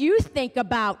what do you think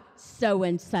about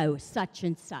so-and-so, such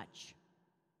and such?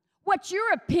 What's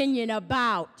your opinion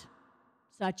about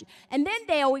such?" And then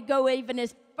they'll go even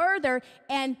as further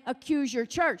and accuse your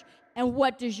church. "And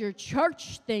what does your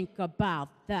church think about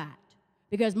that?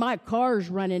 Because my car's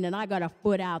running and I got a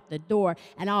foot out the door,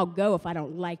 and I'll go if I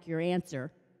don't like your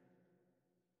answer."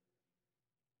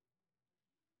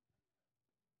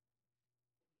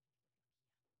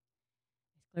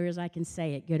 As clear as I can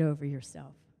say it, get over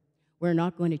yourself. We're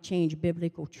not going to change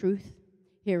biblical truth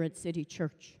here at City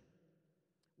Church.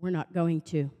 We're not going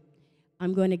to.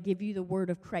 I'm going to give you the word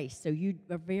of Christ, so you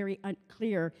are very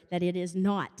clear that it is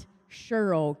not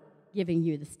Cheryl giving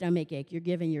you the stomach ache. You're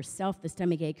giving yourself the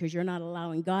stomach ache because you're not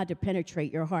allowing God to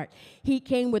penetrate your heart. He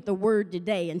came with the word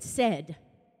today and said,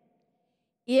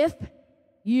 if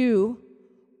you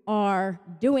are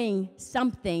doing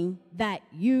something that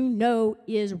you know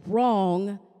is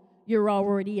wrong, you're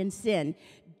already in sin.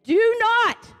 Do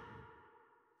not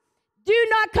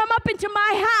come up into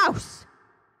my house.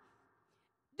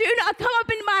 Do not come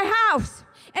up into my house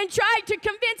and try to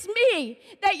convince me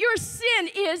that your sin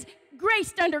is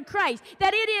graced under Christ,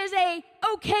 that it is a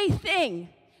okay thing.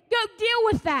 Go deal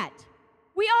with that.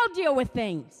 We all deal with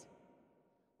things.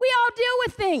 We all deal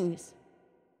with things.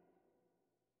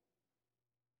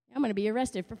 I'm going to be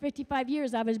arrested. For 55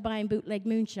 years, I was buying bootleg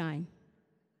moonshine.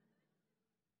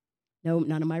 No,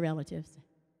 none of my relatives.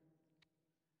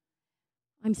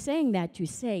 I'm saying that to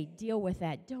say, deal with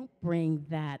that. Don't bring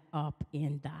that up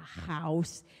in the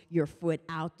house. Your foot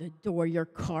out the door, your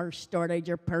car started,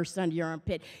 your purse under your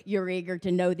armpit. You're eager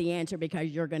to know the answer because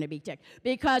you're going to be ticked.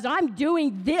 Because I'm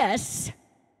doing this,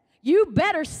 you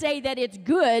better say that it's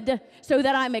good so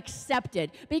that I'm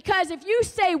accepted. Because if you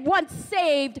say once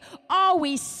saved,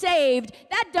 always saved,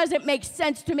 that doesn't make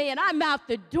sense to me, and I'm out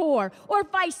the door, or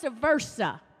vice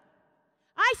versa.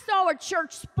 I saw a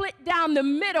church split down the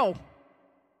middle.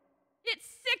 It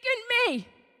sickened me.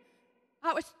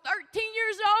 I was 13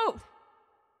 years old,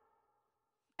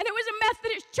 and it was a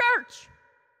Methodist church.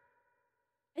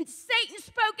 And Satan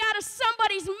spoke out of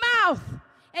somebody's mouth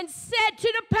and said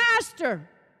to the pastor,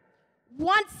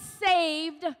 once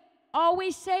saved,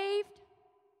 always saved?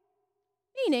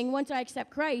 Meaning, once I accept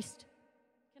Christ,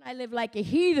 can I live like a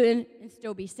heathen and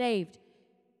still be saved?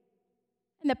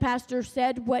 And the pastor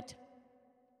said what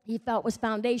he felt was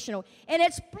foundational. And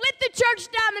it split the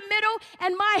church down the middle,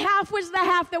 and my half was the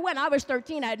half that went. I was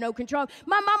 13. I had no control.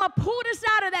 My mama pulled us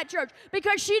out of that church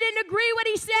because she didn't agree what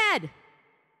he said.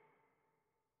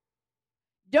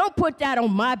 Don't put that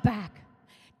on my back.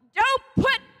 Don't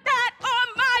put that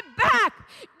on my back.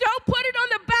 Don't put it on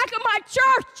the back of my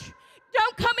church.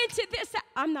 Don't come into this.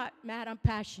 I'm not mad. I'm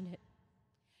passionate.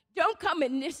 Don't come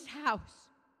in this house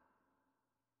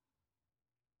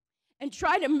and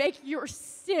try to make your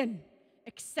sin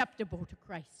acceptable to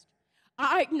Christ.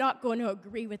 I'm not going to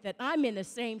agree with it. I'm in the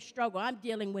same struggle. I'm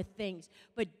dealing with things.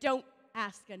 But don't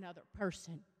ask another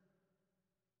person.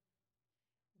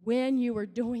 When you are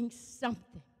doing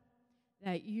something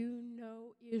that you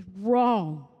know is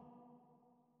wrong,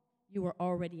 you are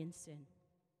already in sin.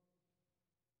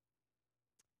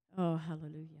 Oh,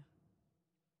 hallelujah.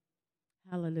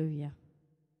 Hallelujah.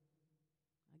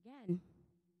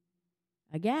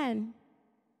 Again,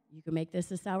 you can make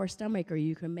this a sour stomach, or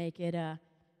you can make it a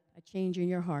change in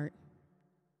your heart.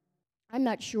 I'm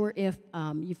not sure if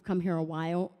you've come here a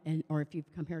while or if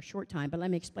you've come here a short time, but let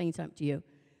me explain something to you.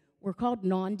 We're called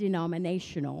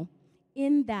non-denominational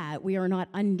in that we are not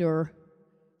under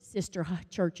sister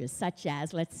churches, such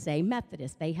as, let's say,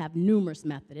 Methodist. They have numerous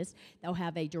Methodists. They'll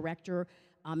have a director.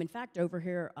 In fact, over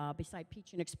here beside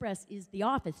Peach and Express is the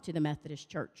office to the Methodist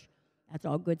Church. That's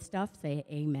all good stuff. Say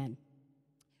amen.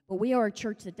 But we are a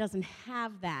church that doesn't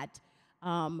have that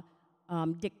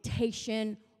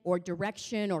dictation or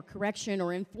direction or correction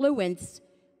or influence.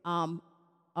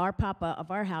 Our papa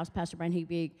of our house, Pastor Brian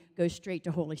Higby, goes straight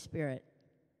to Holy Spirit.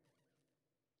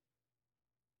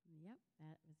 Yep,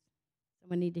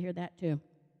 someone need to hear that too.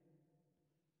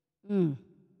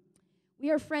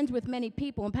 We are friends with many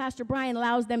people, and Pastor Brian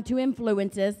allows them to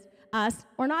influence us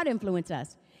or not influence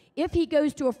us. If he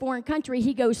goes to a foreign country,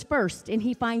 he goes first, and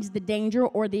he finds the danger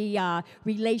or the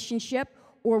relationship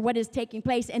or what is taking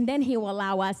place, and then he will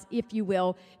allow us, if you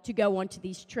will, to go onto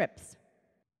these trips.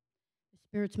 The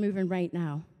Spirit's moving right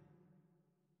now.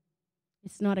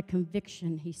 It's not a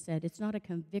conviction, he said. It's not a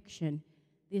conviction.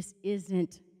 This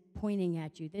isn't pointing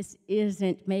at you. This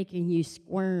isn't making you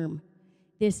squirm.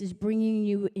 This is bringing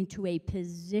you into a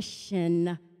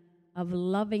position of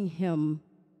loving him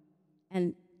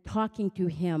and talking to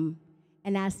him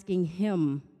and asking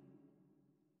him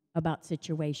about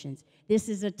situations. This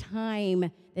is a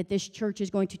time that this church is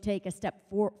going to take a step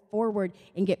forward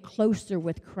and get closer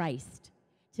with Christ.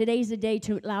 Today's a day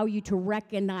to allow you to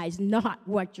recognize not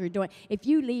what you're doing. If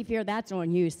you leave here, that's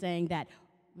on you saying that,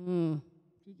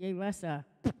 he gave us a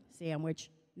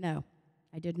sandwich. No,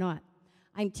 I did not.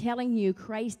 I'm telling you,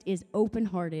 Christ is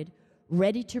open-hearted,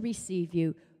 ready to receive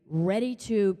you, ready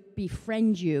to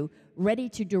befriend you, ready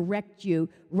to direct you,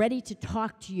 ready to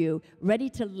talk to you, ready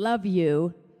to love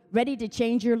you, ready to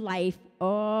change your life.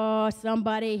 Oh,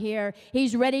 somebody here.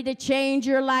 He's ready to change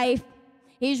your life.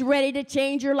 He's ready to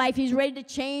change your life. He's ready to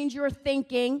change your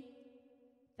thinking.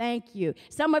 Thank you.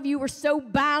 Some of you were so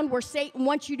bound where Satan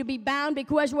wants you to be bound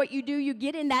because what you do, you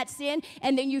get in that sin,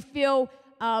 and then you feel,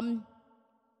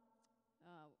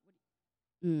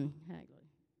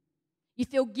 you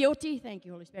feel guilty. Thank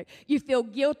you, Holy Spirit. You feel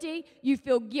guilty,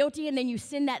 and then you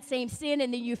sin that same sin,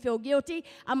 and then you feel guilty.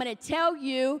 I'm going to tell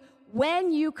you,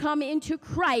 when you come into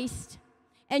Christ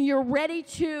and you're ready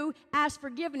to ask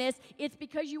forgiveness, it's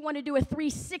because you want to do a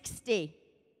 360,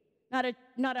 not a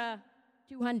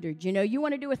 200. You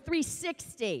want to do a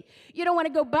 360. You don't want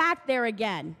to go back there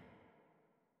again.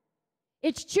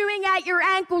 It's chewing at your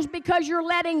ankles because you're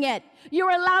letting it.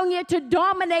 You're allowing it to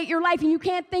dominate your life, and you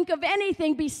can't think of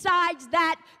anything besides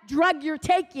that drug you're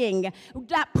taking,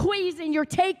 that poison you're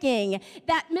taking,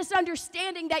 that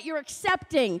misunderstanding that you're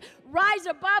accepting. Rise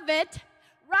above it.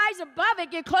 Rise above it.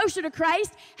 Get closer to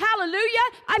Christ. Hallelujah.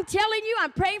 I'm telling you,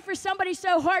 I'm praying for somebody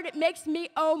so hard it makes me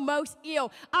almost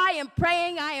ill. I am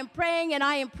praying, and I am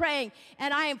praying,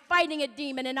 and I am fighting a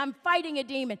demon, and I'm fighting a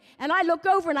demon. And I look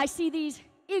over, and I see these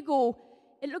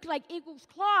it looked like eagle's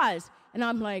claws. And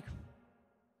I'm like,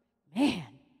 man.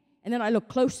 And then I look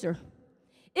closer.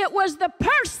 It was the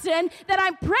person that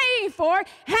I'm praying for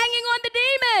hanging on the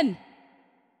demon.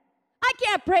 I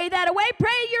can't pray that away. Pray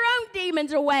your own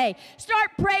demons away. Start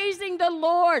praising the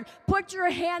Lord. Put your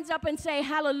hands up and say,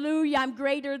 hallelujah, I'm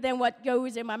greater than what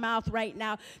goes in my mouth right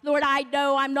now. Lord, I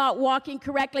know I'm not walking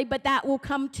correctly, but that will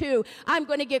come too. I'm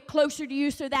going to get closer to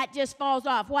you so that just falls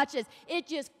off. Watch this. It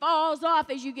just falls off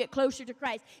as you get closer to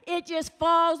Christ. It just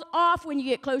falls off when you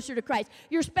get closer to Christ.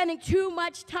 You're spending too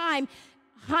much time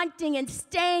hunting and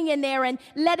staying in there and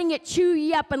letting it chew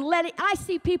you up and I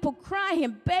see people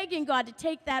crying, begging God to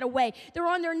take that away. They're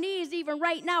on their knees even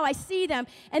right now. I see them,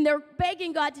 and they're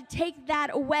begging God to take that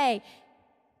away.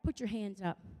 Put your hands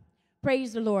up.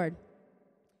 Praise the Lord.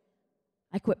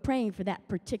 I quit praying for that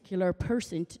particular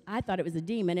person. I thought it was a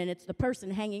demon, and it's the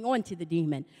person hanging on to the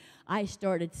demon. I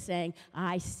started saying,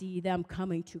 I see them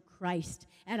coming to Christ,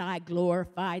 and I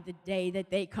glorify the day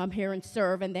that they come here and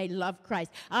serve, and they love Christ.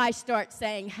 I start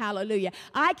saying, hallelujah.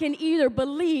 I can either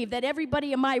believe that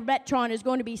everybody in my Retron is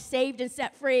going to be saved and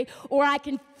set free, or I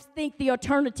can think the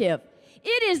alternative.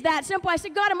 It is that simple. I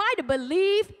said, God, am I to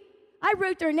believe? I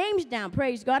wrote their names down,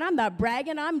 praise God. I'm not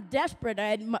bragging. I'm desperate. I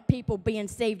had people being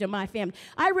saved in my family.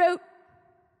 I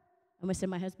almost said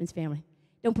my husband's family.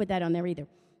 Don't put that on there either.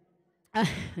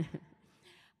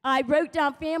 I wrote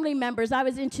down family members. I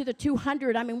was into the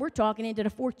 200. I mean, we're talking into the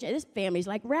 400. This family's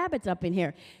like rabbits up in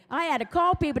here. I had to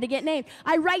call people to get names.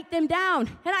 I write them down,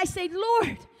 and I say,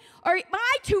 Lord, am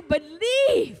I to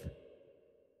believe?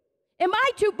 Am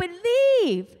I to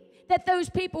believe that those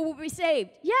people will be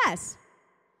saved? Yes.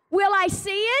 Will I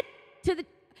see it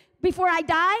before I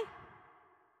die?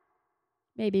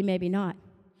 Maybe, maybe not.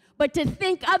 But to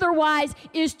think otherwise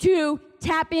is to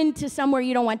tap into somewhere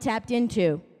you don't want tapped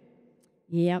into.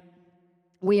 Yep.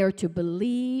 We are to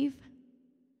believe.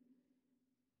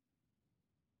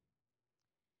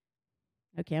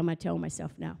 Okay, I'm going to tell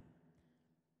myself now.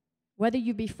 Whether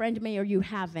you befriend me or you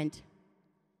haven't,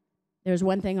 there's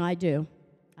one thing I do.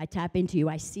 I tap into you.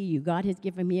 I see you. God has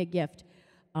given me a gift.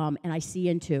 And I see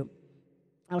into.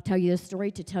 I'll tell you this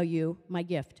story to tell you my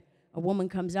gift. A woman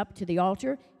comes up to the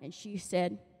altar, and she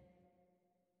said,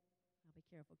 I'll be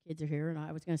careful, kids are here, and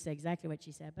I was going to say exactly what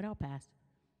she said, but I'll pass.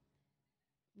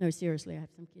 No, seriously, I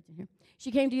have some kids in here.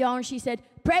 She came to y'all, and she said,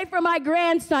 pray for my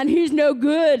grandson. He's no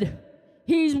good.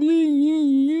 He's... And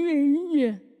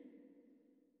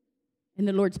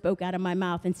the Lord spoke out of my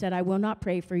mouth and said, I will not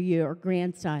pray for your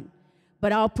grandson,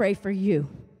 but I'll pray for you.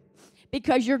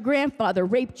 Because your grandfather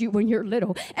raped you when you're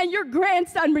little, and your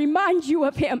grandson reminds you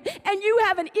of him, and you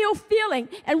have an ill feeling,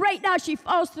 and right now she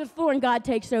falls to the floor, and God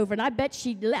takes over, and I bet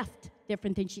she left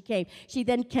different than she came. She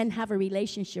then can have a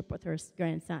relationship with her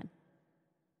grandson.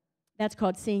 That's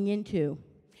called seeing into.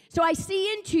 So I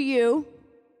see into you,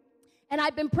 and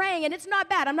I've been praying, and it's not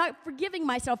bad. I'm not forgiving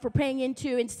myself for praying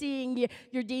into and seeing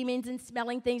your demons and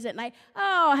smelling things at night.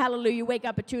 Oh, hallelujah, wake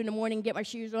up at 2 in the morning, get my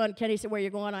shoes on. Kenny said, where are you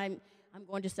going? I'm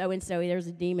going to so-and-so. There's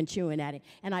a demon chewing at it.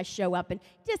 And I show up and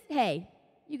just, hey,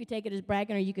 you could take it as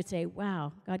bragging, or you could say,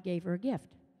 wow, God gave her a gift.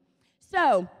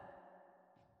 So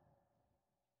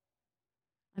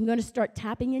I'm going to start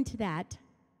tapping into that,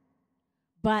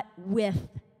 but with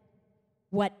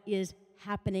what is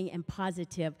happening and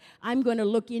positive. I'm going to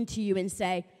look into you and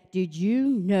say, did you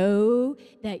know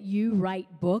that you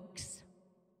write books?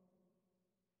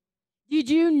 Did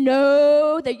you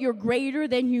know that you're greater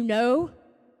than you know?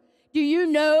 Do you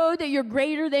know that you're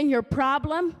greater than your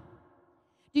problem?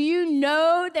 Do you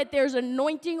know that there's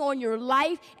anointing on your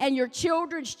life and your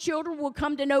children's children will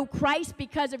come to know Christ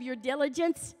because of your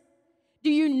diligence? Do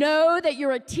you know that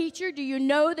you're a teacher? Do you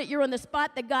know that you're on the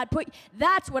spot that God put?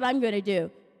 That's what I'm going to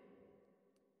do.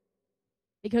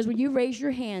 Because when you raise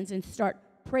your hands and start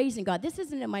praising God, this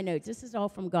isn't in my notes, this is all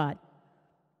from God.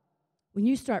 When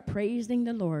you start praising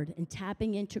the Lord and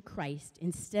tapping into Christ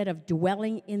instead of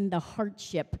dwelling in the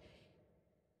hardship,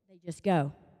 they just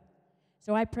go.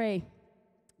 So I pray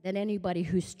that anybody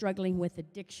who's struggling with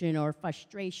addiction or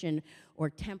frustration or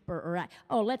temper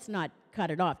or, let's not cut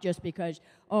it off just because,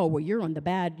 well, you're on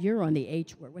the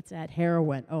H word. What's that?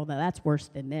 Heroin. Oh, no, that's worse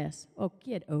than this. Oh,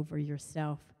 get over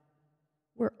yourself.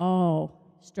 We're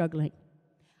all struggling.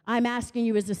 I'm asking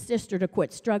you as a sister to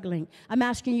quit struggling. I'm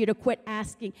asking you to quit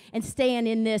asking and staying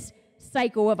in this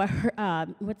cycle of a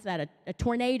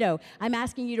tornado. I'm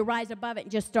asking you to rise above it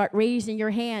and just start raising your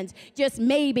hands. Just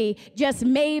maybe, just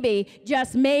maybe,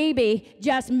 just maybe,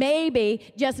 just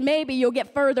maybe, just maybe you'll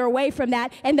get further away from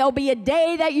that, and there'll be a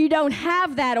day that you don't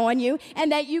have that on you,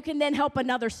 and that you can then help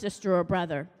another sister or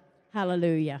brother.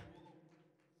 Hallelujah.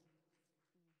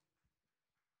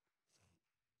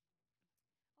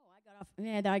 Oh, I got off.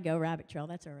 Yeah, there I go, rabbit trail.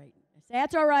 That's all right. I say,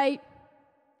 that's all right.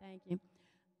 Thank you.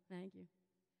 Thank you.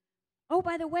 Oh,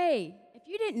 by the way, if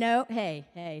you didn't know, hey,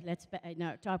 let's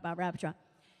talk about rabbit trail.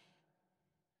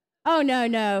 Oh,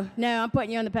 no, I'm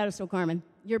putting you on the pedestal, Carmen.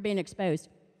 You're being exposed.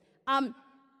 I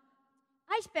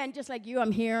spend, just like you,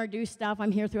 I'm here, do stuff.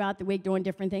 I'm here throughout the week doing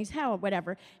different things,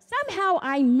 whatever. Somehow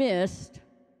I missed,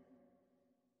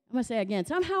 I'm going to say again,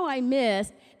 somehow I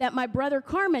missed that my brother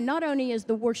Carmen not only is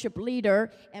the worship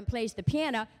leader and plays the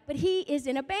piano, but he is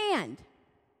in a band.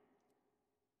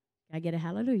 Can I get a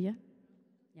hallelujah?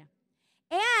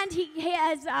 And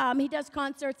he does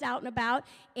concerts out and about,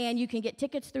 and you can get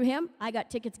tickets through him. I got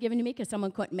tickets given to me because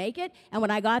someone couldn't make it. And when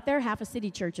I got there, half a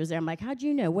city church was there. I'm like, how'd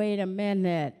you know? Wait a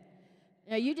minute.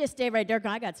 You just stay right there.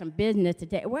 I got some business to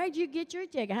take. Where'd you get your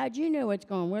ticket? How'd you know what's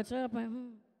going? What's up?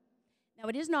 No,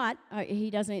 it is not. He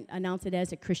doesn't announce it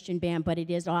as a Christian band, but it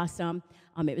is awesome.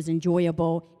 It was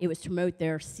enjoyable. It was to promote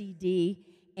their CD,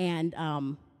 and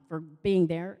for being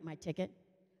there, my ticket.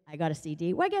 I got a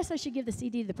CD. Well, I guess I should give the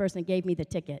CD to the person that gave me the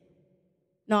ticket.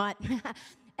 Not.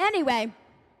 Anyway,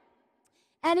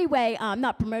 I'm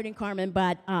not promoting Carmen,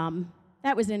 but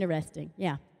that was interesting.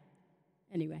 Yeah.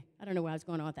 Anyway, I don't know where I was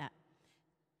going on with that.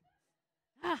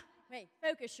 Wait,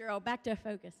 focus, Cheryl. Back to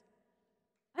focus.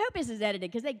 I hope this is edited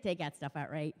because they can take that stuff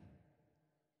out, right?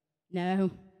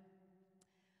 No.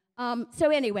 So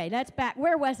anyway, that's back.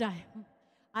 Where was I?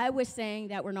 I was saying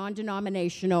that we're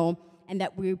non-denominational, and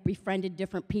that we befriended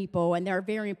different people, and they're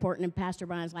very important in Pastor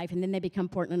Brian's life, and then they become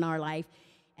important in our life,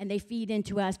 and they feed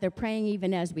into us. They're praying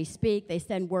even as we speak. They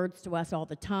send words to us all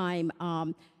the time,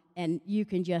 and you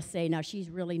can just say, no, she's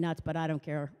really nuts, but I don't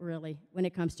care, really. When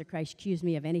it comes to Christ, accuse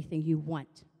me of anything you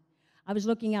want. I was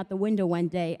looking out the window one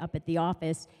day up at the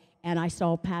office, and I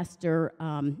saw Pastor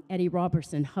Eddie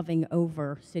Robertson hovering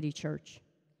over City Church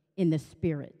in the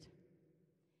Spirit.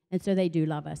 And so they do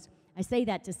love us. I say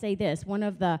that to say this. One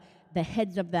of the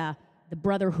heads of the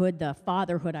brotherhood, the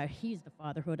fatherhood, he's the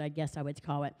fatherhood, I guess I would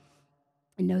call it.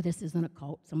 And no, this isn't a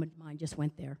cult. Someone of mine just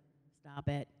went there. Stop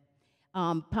it.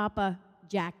 Papa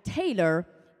Jack Taylor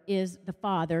is the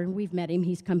father, and we've met him.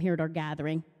 He's come here at our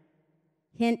gathering.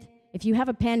 Hint, if you have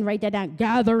a pen, write that down.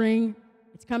 Gathering.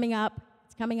 It's coming up.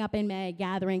 It's coming up in May.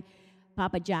 Gathering.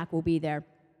 Papa Jack will be there.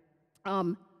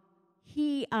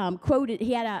 He quoted,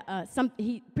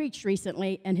 he preached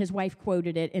recently, and his wife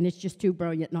quoted it, and it's just too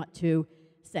brilliant not to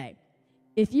say.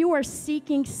 If you are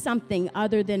seeking something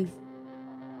other than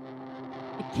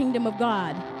the kingdom of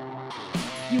God,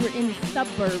 you are in the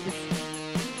suburbs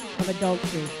of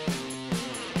adultery.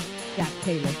 Jack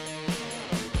Taylor.